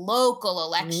is a local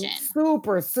election.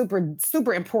 Super, super,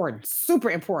 super important.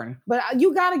 Super important. But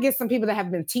you got to get some people that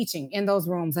have been teaching in those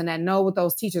rooms and that know what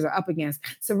those teachers are up against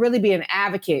to really be an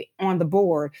advocate on the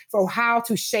board for how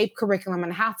to shape curriculum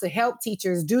and how to help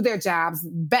teachers do their jobs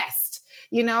best.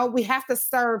 We have to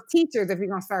serve teachers if you're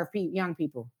going to serve young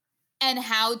people. And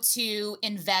how to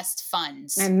invest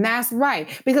funds. And that's right.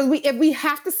 Because if we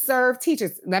have to serve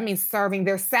teachers, that means serving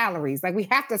their salaries. Like we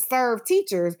have to serve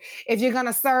teachers. If you're going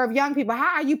to serve young people,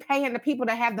 how are you paying the people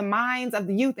that have the minds of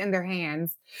the youth in their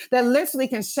hands that literally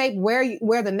can shape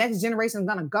where the next generation is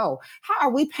going to go? How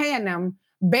are we paying them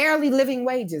barely living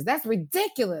wages? That's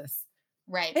ridiculous.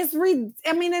 Right. It's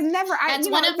never. That's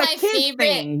one of my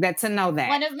favorite. To know that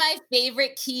one of my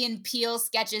favorite Key and Peele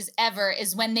sketches ever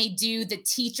is when they do the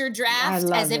teacher draft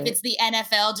as if it's the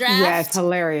NFL draft. Yeah, it's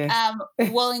hilarious.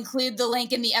 We'll include the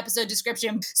link in the episode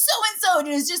description. So and so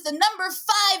is just the number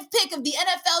 5 pick of the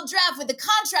NFL draft with a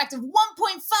contract of $1.5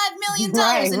 million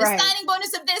and a signing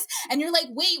bonus of this. And you're like,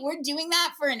 wait, we're doing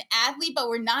that for an athlete, but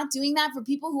we're not doing that for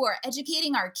people who are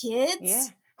educating our kids. Yeah.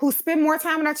 Who spend more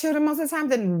time with our children most of the time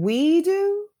than we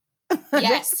do. Yes.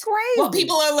 That's crazy. Well,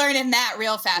 people are learning that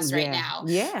real fast right now.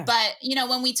 Yeah. But,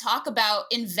 when we talk about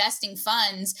investing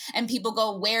funds and people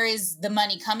go, where is the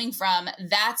money coming from?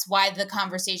 That's why the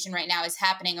conversation right now is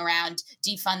happening around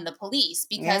defund the police,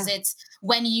 because it's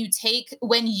when you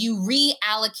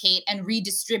reallocate and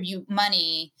redistribute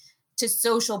money to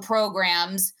social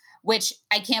programs, which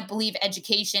I can't believe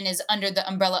education is under the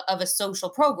umbrella of a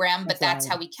social program, but that's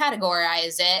how we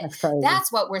categorize it.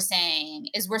 That's what we're saying,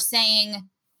 we're saying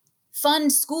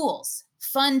fund schools,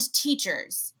 fund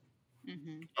teachers.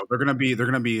 Mm-hmm. They're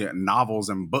gonna be novels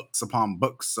and books upon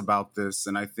books about this,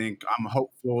 and I think I'm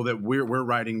hopeful that we're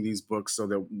writing these books so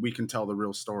that we can tell the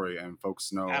real story and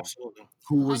folks know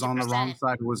who was 100%. On the wrong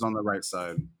side, who was on the right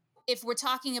side. If we're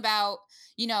talking about,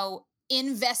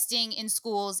 investing in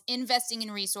schools, investing in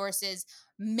resources,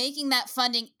 making that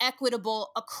funding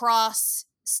equitable across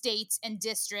states and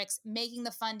districts, making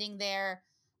the funding there,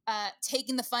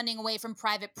 taking the funding away from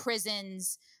private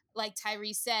prisons, like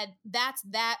Tyree said, that's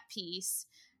that piece.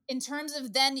 In terms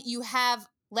of then you have,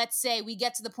 let's say we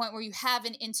get to the point where you have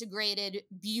an integrated,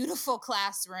 beautiful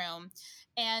classroom.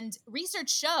 And research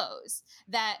shows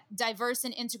that diverse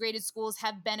and integrated schools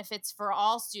have benefits for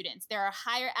all students. There are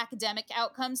higher academic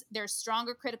outcomes. There's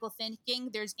stronger critical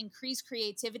thinking. There's increased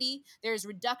creativity. There's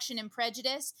reduction in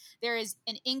prejudice. There is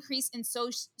an increase in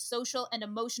social and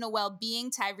emotional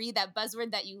well-being. Tyree, that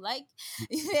buzzword that you like.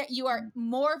 You are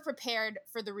more prepared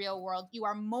for the real world. You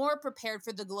are more prepared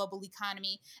for the global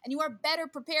economy. And you are better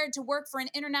prepared to work for an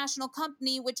international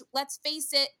company, which, let's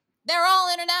face it, they're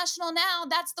all international now.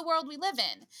 That's the world we live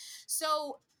in.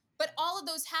 So, but all of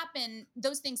those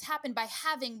things happen by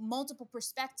having multiple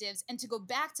perspectives. And to go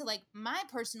back to my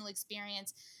personal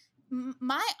experience,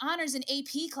 my honors and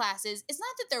AP classes, it's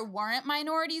not that there weren't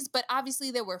minorities, but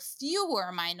obviously there were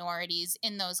fewer minorities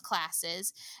in those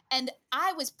classes. And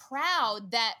I was proud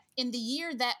that in the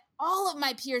year that all of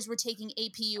my peers were taking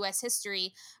AP US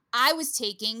history, I was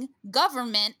taking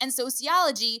government and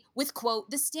sociology with, quote,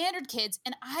 the standard kids.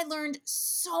 And I learned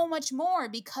so much more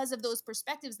because of those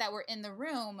perspectives that were in the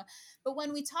room. But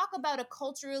when we talk about a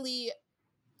culturally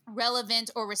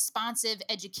relevant or responsive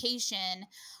education,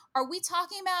 are we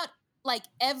talking about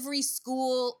every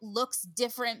school looks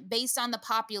different based on the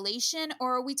population?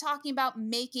 Or are we talking about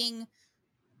making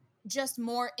just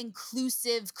more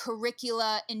inclusive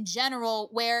curricula in general,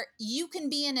 where you can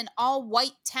be in an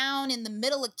all-white town in the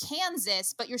middle of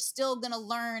Kansas, but you're still going to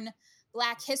learn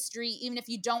Black history, even if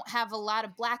you don't have a lot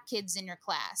of Black kids in your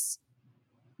class?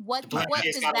 What does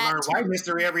that learn white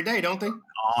history every day, don't they?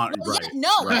 And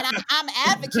I'm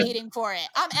advocating for it.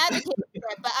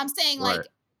 But I'm saying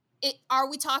are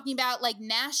we talking about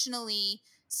nationally,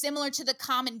 similar to the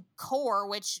Common Core,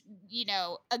 which,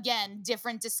 again,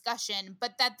 different discussion,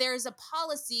 but that there's a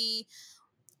policy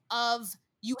of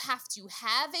you have to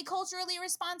have a culturally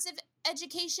responsive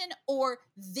education, or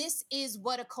this is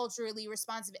what a culturally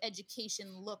responsive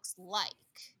education looks like?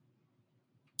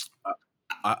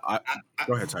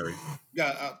 Go ahead, Tyree.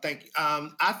 Thank you.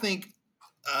 I think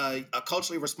a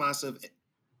culturally responsive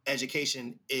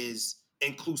education is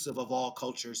inclusive of all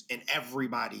cultures, and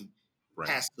everybody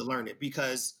has to learn it,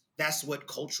 because that's what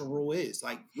cultural is.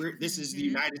 This is the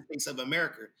United States of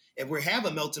America. If we have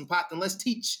a melting pot, then let's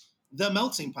teach the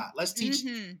melting pot. Let's teach.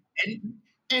 Mm-hmm.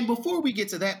 And before we get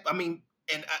to that, I mean,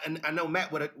 and I know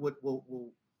Matt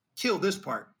will kill this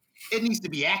part. It needs to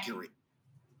be accurate.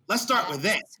 Let's start with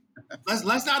that.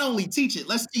 Let's not only teach it,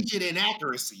 let's teach it in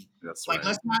accuracy. That's like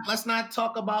right. let's not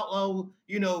talk about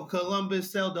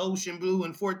Columbus sailed the ocean blue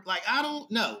and Fort, like, I don't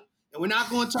know. And we're not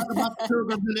going to talk about the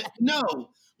Pilgrims. No,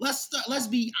 let's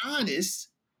be honest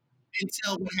and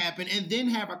tell what happened, and then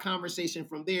have a conversation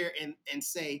from there and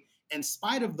say, in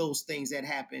spite of those things that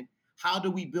happened, how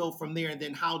do we build from there? And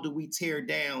then how do we tear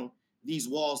down these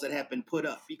walls that have been put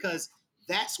up? Because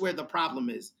that's where the problem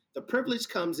is. The privilege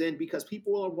comes in because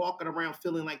people are walking around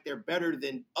feeling like they're better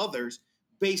than others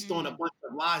based on a bunch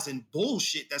of lies and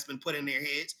bullshit that's been put in their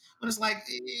heads. But it's like,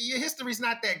 your history's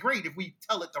not that great if we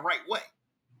tell it the right way.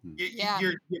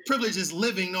 Your privilege is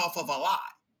living off of a lie.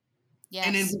 Yes.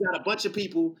 And then we got a bunch of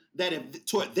people that have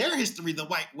taught their history the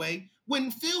right way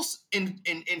wouldn't feel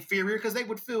inferior, because they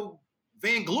would feel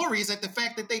vainglorious at the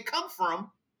fact that they come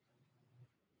from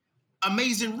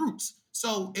amazing roots.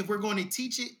 So if we're going to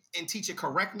teach it and teach it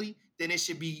correctly, then it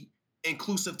should be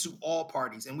inclusive to all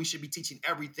parties, and we should be teaching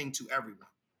everything to everyone.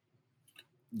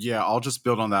 Yeah, I'll just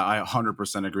build on that. I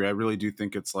 100% agree. I really do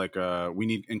think it's like we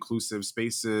need inclusive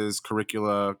spaces,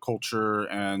 curricula, culture,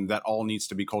 and that all needs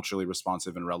to be culturally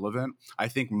responsive and relevant. I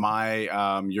think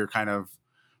your kind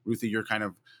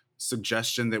of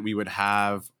suggestion that we would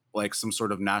have like some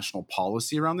sort of national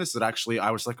policy around this, that actually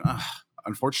I was like,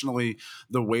 unfortunately,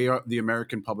 the way the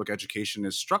American public education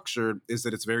is structured is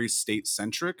that it's very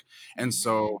state-centric. And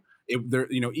so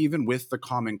even with the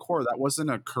Common Core, that wasn't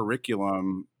a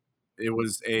curriculum. It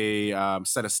was a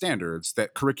set of standards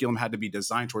that curriculum had to be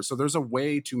designed towards. So there's a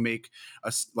way to make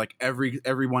us, like,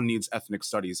 everyone needs ethnic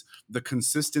studies. The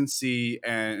consistency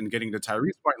and getting to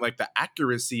Tyree's point, like the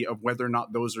accuracy of whether or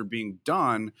not those are being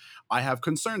done, I have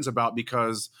concerns about,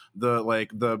 because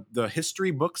the history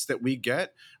books that we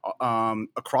get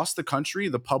across the country,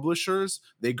 the publishers,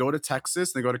 they go to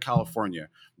Texas, they go to California.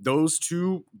 Those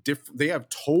two, they have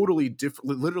totally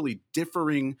literally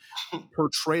differing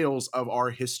portrayals of our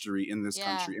history in this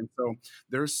country. And so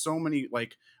there's so many,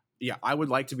 I would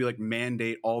like to be like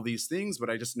mandate all these things, but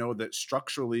I just know that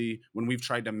structurally, when we've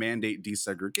tried to mandate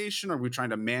desegregation or we're trying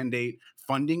to mandate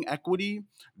funding equity,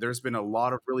 there's been a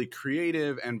lot of really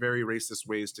creative and very racist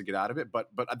ways to get out of it. But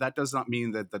that does not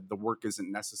mean that the work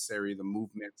isn't necessary. The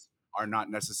movements are not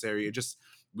necessary.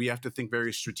 We have to think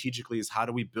very strategically is how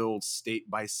do we build state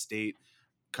by state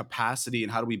capacity,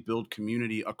 and how do we build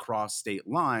community across state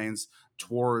lines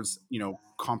towards,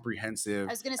 comprehensive.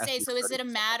 I was going to say, so is it a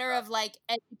matter of like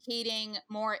educating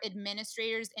more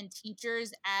administrators and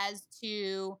teachers as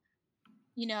to,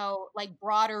 like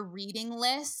broader reading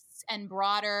lists and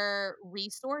broader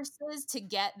resources to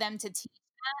get them to teach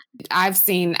that? I've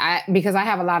seen, because I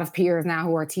have a lot of peers now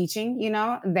who are teaching,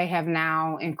 they have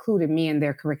now included me in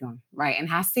their curriculum, right?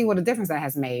 And I see what a difference that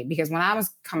has made, because when I was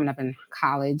coming up in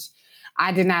college,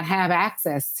 I did not have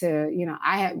access to,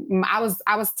 I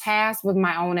was tasked with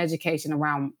my own education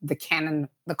around the canon,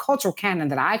 the cultural canon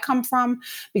that I come from,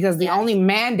 because the only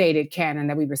mandated canon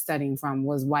that we were studying from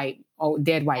was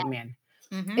dead white men.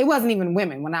 Mm-hmm. It wasn't even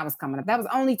women when I was coming up. That was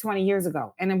only 20 years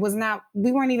ago. And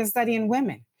we weren't even studying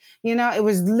women. It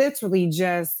was literally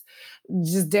just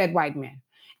dead white men.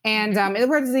 And it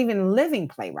wasn't even living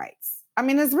playwrights. I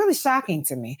mean, it's really shocking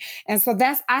to me. And so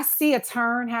I see a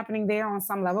turn happening there on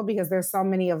some level, because there's so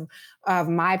many of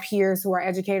my peers who are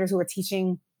educators who are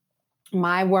teaching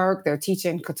my work. They're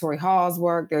teaching Katori Hall's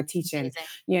work. They're teaching,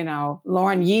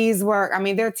 Lauren Yee's work. I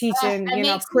mean, they're teaching,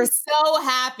 Chris. So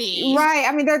happy. Right.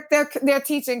 I mean, they're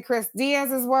teaching Chris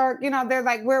Diaz's work. They're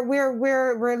like,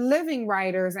 we're living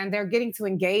writers, and they're getting to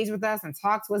engage with us and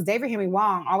talk to us. David Henry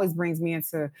Wong always brings me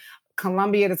into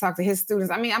Columbia to talk to his students.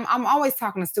 I mean, I'm always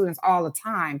talking to students all the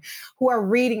time who are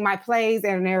reading my plays,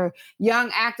 and they're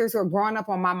young actors who are growing up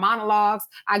on my monologues.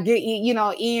 I get,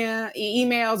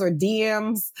 emails or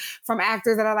DMs from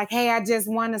actors that are like, hey, I just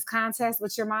won this contest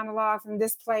with your monologue from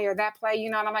this play or that play,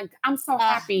 and I'm like, I'm so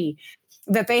happy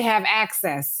that they have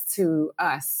access to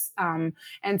us.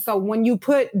 And so when you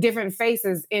put different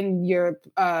faces in your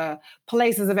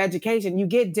places of education, you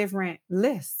get different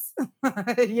lists.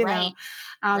 Right. You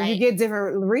get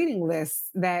different reading lists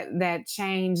that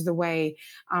change the way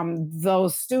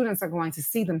those students are going to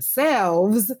see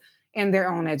themselves in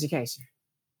their own education.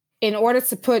 In order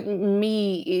to put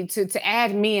me, to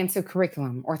add me into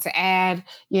curriculum, or to add,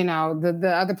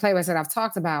 the other playwrights that I've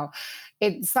talked about,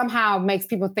 it somehow makes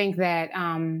people think that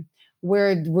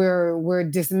we're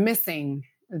dismissing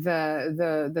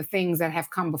the things that have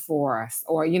come before us,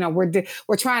 or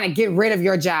we're trying to get rid of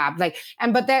your job,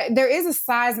 but there is a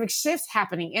seismic shift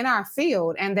happening in our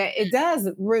field, and that it does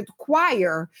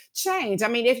require change. I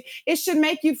mean, if it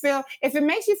makes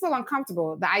you feel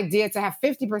uncomfortable, the idea to have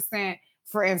 50%,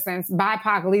 for instance,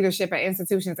 BIPOC leadership at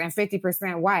institutions and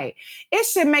 50% white, it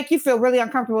should make you feel really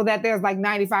uncomfortable that there's like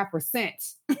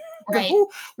 95%. Right.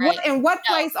 In what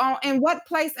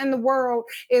place in the world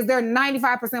is there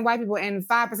 95% white people and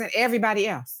 5% everybody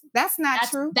else? That's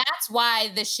true.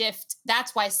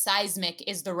 That's why seismic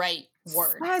is the right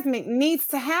word. Seismic needs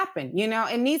to happen.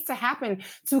 It needs to happen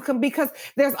because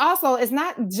there's also, it's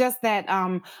not just that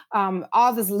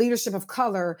all this leadership of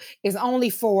color is only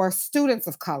for students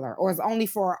of color, or is only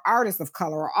for artists of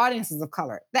color or audiences of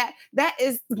color. That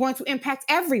is going to impact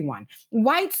everyone.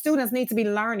 White students need to be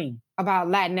learning about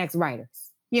Latinx writers.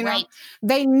 Right.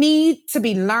 They need to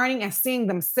be learning and seeing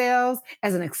themselves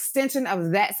as an extension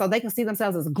of that, so they can see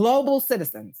themselves as global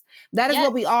citizens. That is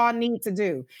what we all need to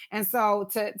do. And so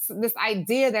to this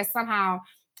idea that somehow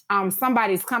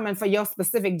somebody's coming for your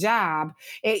specific job,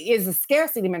 it is a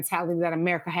scarcity mentality that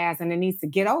America has, and it needs to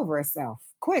get over itself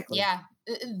quickly. Yeah.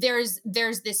 There's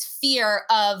this fear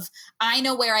of, I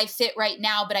know where I fit right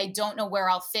now, but I don't know where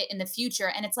I'll fit in the future.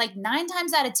 And it's like 9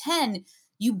 times out of 10,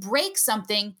 you break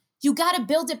something, you got to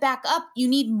build it back up. You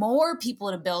need more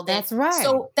people to build it. That's right.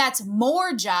 So that's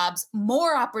more jobs,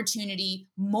 more opportunity,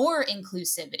 more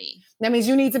inclusivity. That means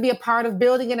you need to be a part of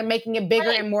building it and making it bigger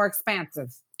and more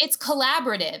expansive. It's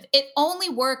collaborative. It only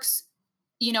works.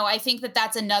 I think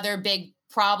that's another big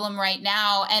problem right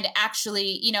now, and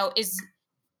actually,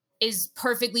 is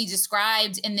perfectly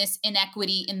described in this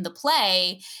inequity in the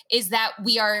play, is that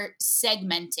we are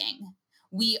segmenting.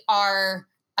 We are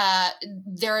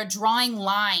they're drawing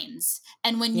lines.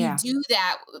 And when you do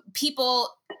that, people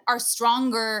are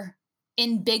stronger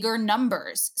in bigger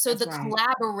numbers. So the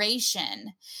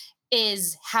collaboration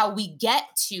is how we get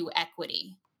to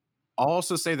equity. I'll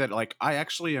also say that, I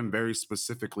actually am very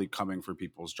specifically coming for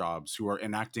people's jobs who are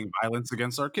enacting violence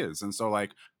against our kids. And so,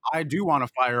 I do want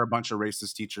to fire a bunch of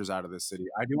racist teachers out of this city.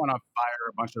 I do want to fire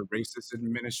a bunch of racist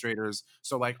administrators.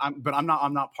 So, I'm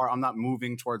not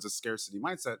moving towards a scarcity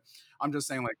mindset. I'm just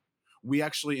saying, we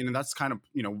actually, and that's kind of,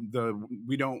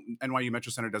 NYU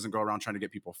Metro Center doesn't go around trying to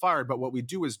get people fired, but what we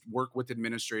do is work with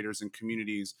administrators and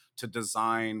communities to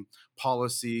design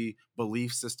policy,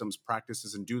 belief systems,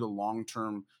 practices, and do the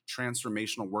long-term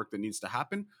transformational work that needs to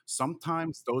happen.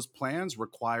 Sometimes those plans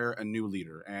require a new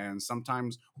leader, and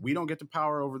sometimes we don't get the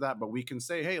power over that, but we can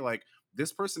say, hey,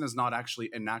 this person is not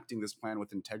actually enacting this plan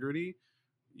with integrity.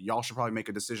 Y'all should probably make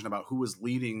a decision about who is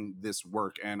leading this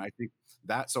work. And I think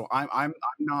that, so I'm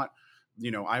not,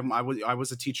 I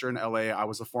was a teacher in LA. I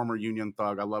was a former union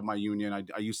thug. I love my union.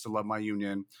 I used to love my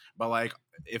union. But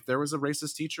if there was a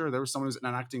racist teacher, there was someone who's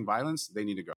enacting violence, they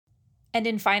need to go. And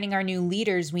in finding our new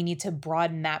leaders, we need to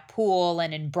broaden that pool.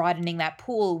 And in broadening that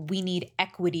pool, we need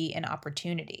equity and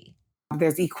opportunity.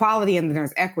 There's equality and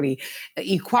there's equity.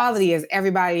 Equality is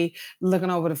everybody looking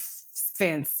over the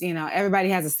fence. Everybody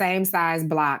has the same size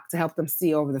block to help them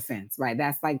see over the fence, right?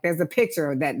 That's there's a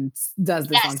picture that does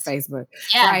this on Facebook,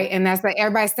 right? And that's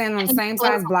everybody standing on the same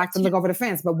size block to look over the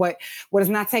fence. But what is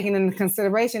not taken into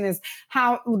consideration is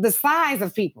how the size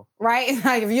of people, right?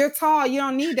 If you're tall, you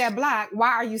don't need that block.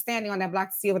 Why are you standing on that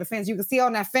block to see over the fence? You can see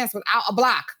on that fence without a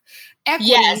block.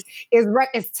 Equity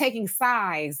is taking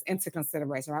size into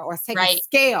consideration, right? Or it's taking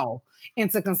scale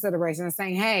into consideration and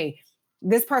saying, hey,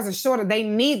 this person's shorter, they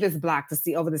need this block to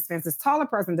see over this fence. This taller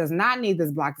person does not need this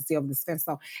block to see over this fence.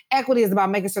 So equity is about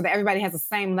making sure that everybody has the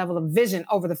same level of vision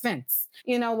over the fence.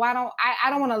 I don't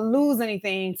want to lose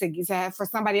anything for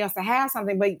somebody else to have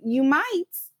something, but you might.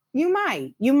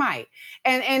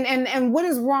 And what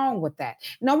is wrong with that?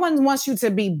 No one wants you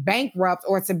to be bankrupt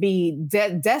or to be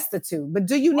destitute, but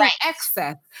do you need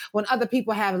excess when other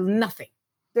people have nothing?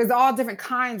 There's all different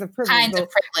kinds of privilege.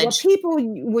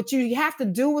 What you have to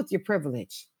do with your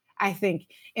privilege, I think,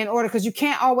 in order, because you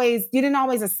didn't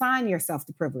always assign yourself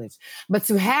the privilege, but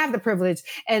to have the privilege,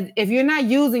 and if you're not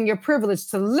using your privilege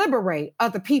to liberate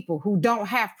other people who don't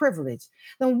have privilege,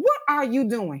 then what are you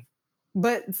doing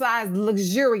besides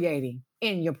luxuriating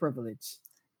in your privilege?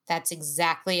 That's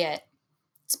exactly it.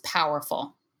 It's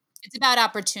powerful. It's about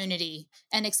opportunity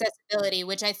and accessibility,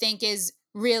 which I think is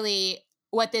really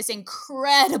what this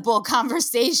incredible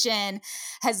conversation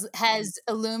has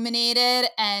illuminated.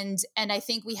 And I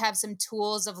think we have some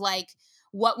tools of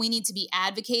what we need to be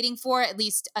advocating for, at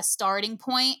least a starting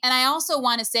point. And I also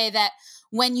want to say that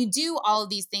when you do all of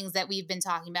these things that we've been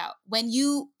talking about, when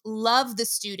you love the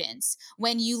students,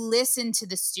 when you listen to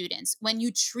the students, when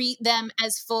you treat them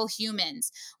as full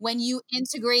humans, when you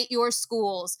integrate your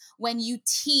schools, when you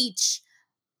teach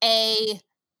an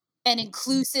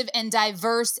inclusive and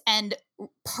diverse and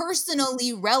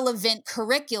personally relevant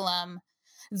curriculum,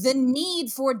 the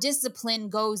need for discipline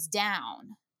goes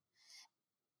down.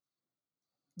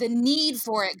 The need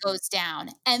for it goes down.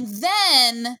 And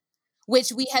then,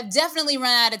 which we have definitely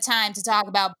run out of time to talk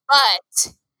about,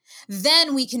 but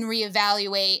then we can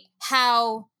reevaluate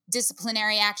how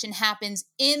disciplinary action happens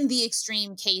in the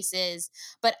extreme cases.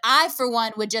 But I, for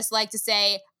one, would just like to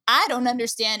say, I don't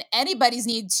understand anybody's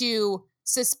need to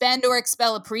suspend or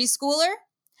expel a preschooler.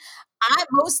 I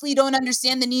mostly don't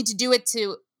understand the need to do it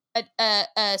to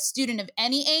a student of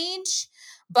any age.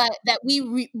 But that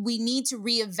we need to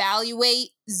reevaluate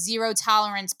zero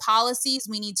tolerance policies.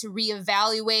 We need to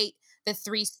reevaluate the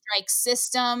 3-strike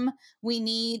system. We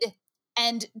need,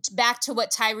 and back to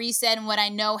what Tyree said and what I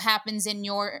know happens in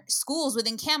your schools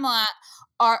within Camelot,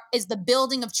 is the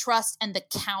building of trust and the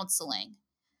counseling,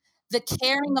 the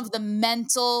caring of the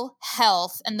mental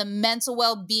health and the mental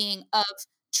well-being of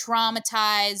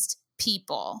traumatized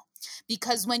people.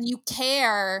 Because when you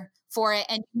care for it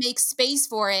and make space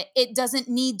for it, it doesn't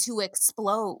need to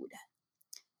explode.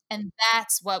 And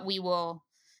that's what we will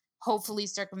hopefully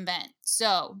circumvent.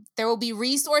 So there will be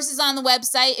resources on the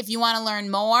website if you want to learn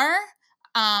more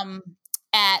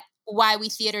at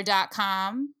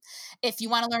whywetheater.com. If you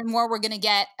want to learn more, we're going to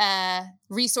get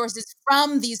resources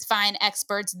from these fine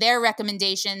experts, their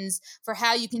recommendations for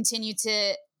how you can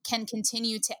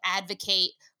continue to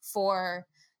advocate for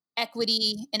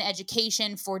equity in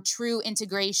education, for true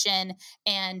integration,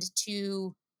 and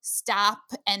to stop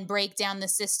and break down the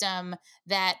system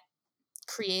that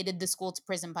created the school to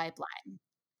prison pipeline.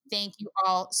 Thank you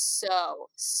all so,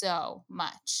 so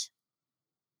much.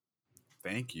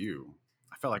 Thank you.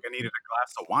 I felt like I needed a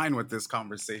glass of wine with this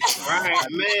conversation. Right,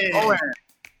 man.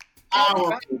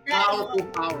 Powerful.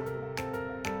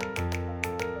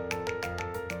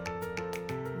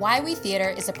 Why We Theater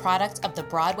is a product of the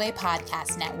Broadway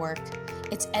Podcast Network.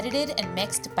 It's edited and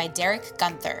mixed by Derek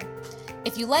Gunther.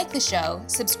 If you like the show,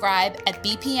 subscribe at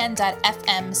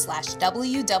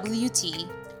bpn.fm/WWT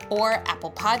or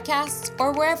Apple Podcasts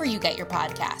or wherever you get your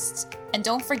podcasts. And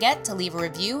don't forget to leave a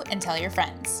review and tell your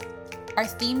friends. Our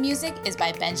theme music is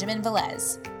by Benjamin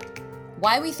Velez.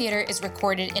 Why We Theater is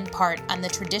recorded in part on the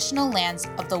traditional lands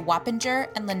of the Wappinger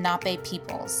and Lenape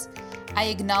peoples. I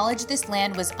acknowledge this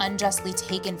land was unjustly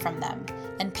taken from them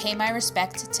and pay my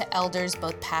respect to elders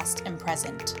both past and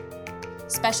present.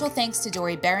 Special thanks to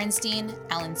Dori Berenstein,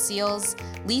 Alan Seals,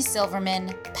 Lee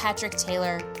Silverman, Patrick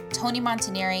Taylor, Tony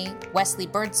Montaneri, Wesley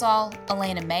Birdsall,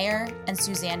 Elena Mayer, and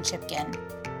Suzanne Chipkin.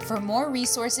 For more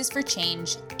resources for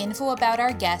change, info about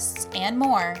our guests, and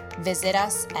more, visit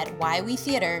us at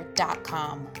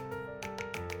whywetheater.com.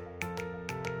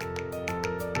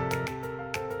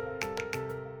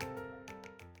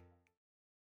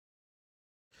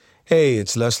 Hey,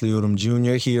 it's Leslie Odom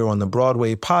Jr. here on the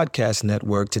Broadway Podcast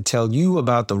Network to tell you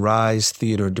about the Rise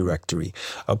Theater Directory,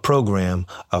 a program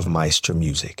of Maestra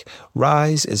Music.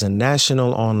 Rise is a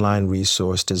national online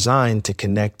resource designed to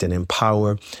connect and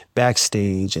empower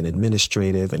backstage and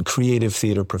administrative and creative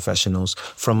theater professionals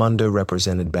from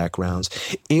underrepresented backgrounds.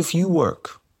 If you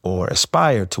work or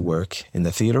aspire to work in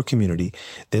the theater community,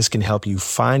 this can help you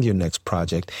find your next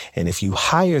project. And if you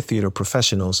hire theater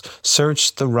professionals,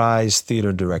 search the Rise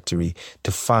Theater Directory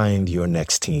to find your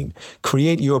next team.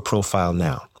 Create your profile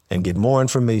now and get more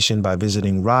information by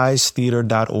visiting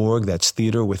risetheater.org. That's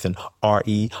theater with an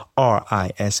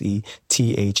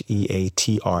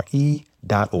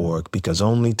RERISETHEATRE.org, because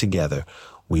only together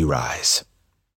we rise.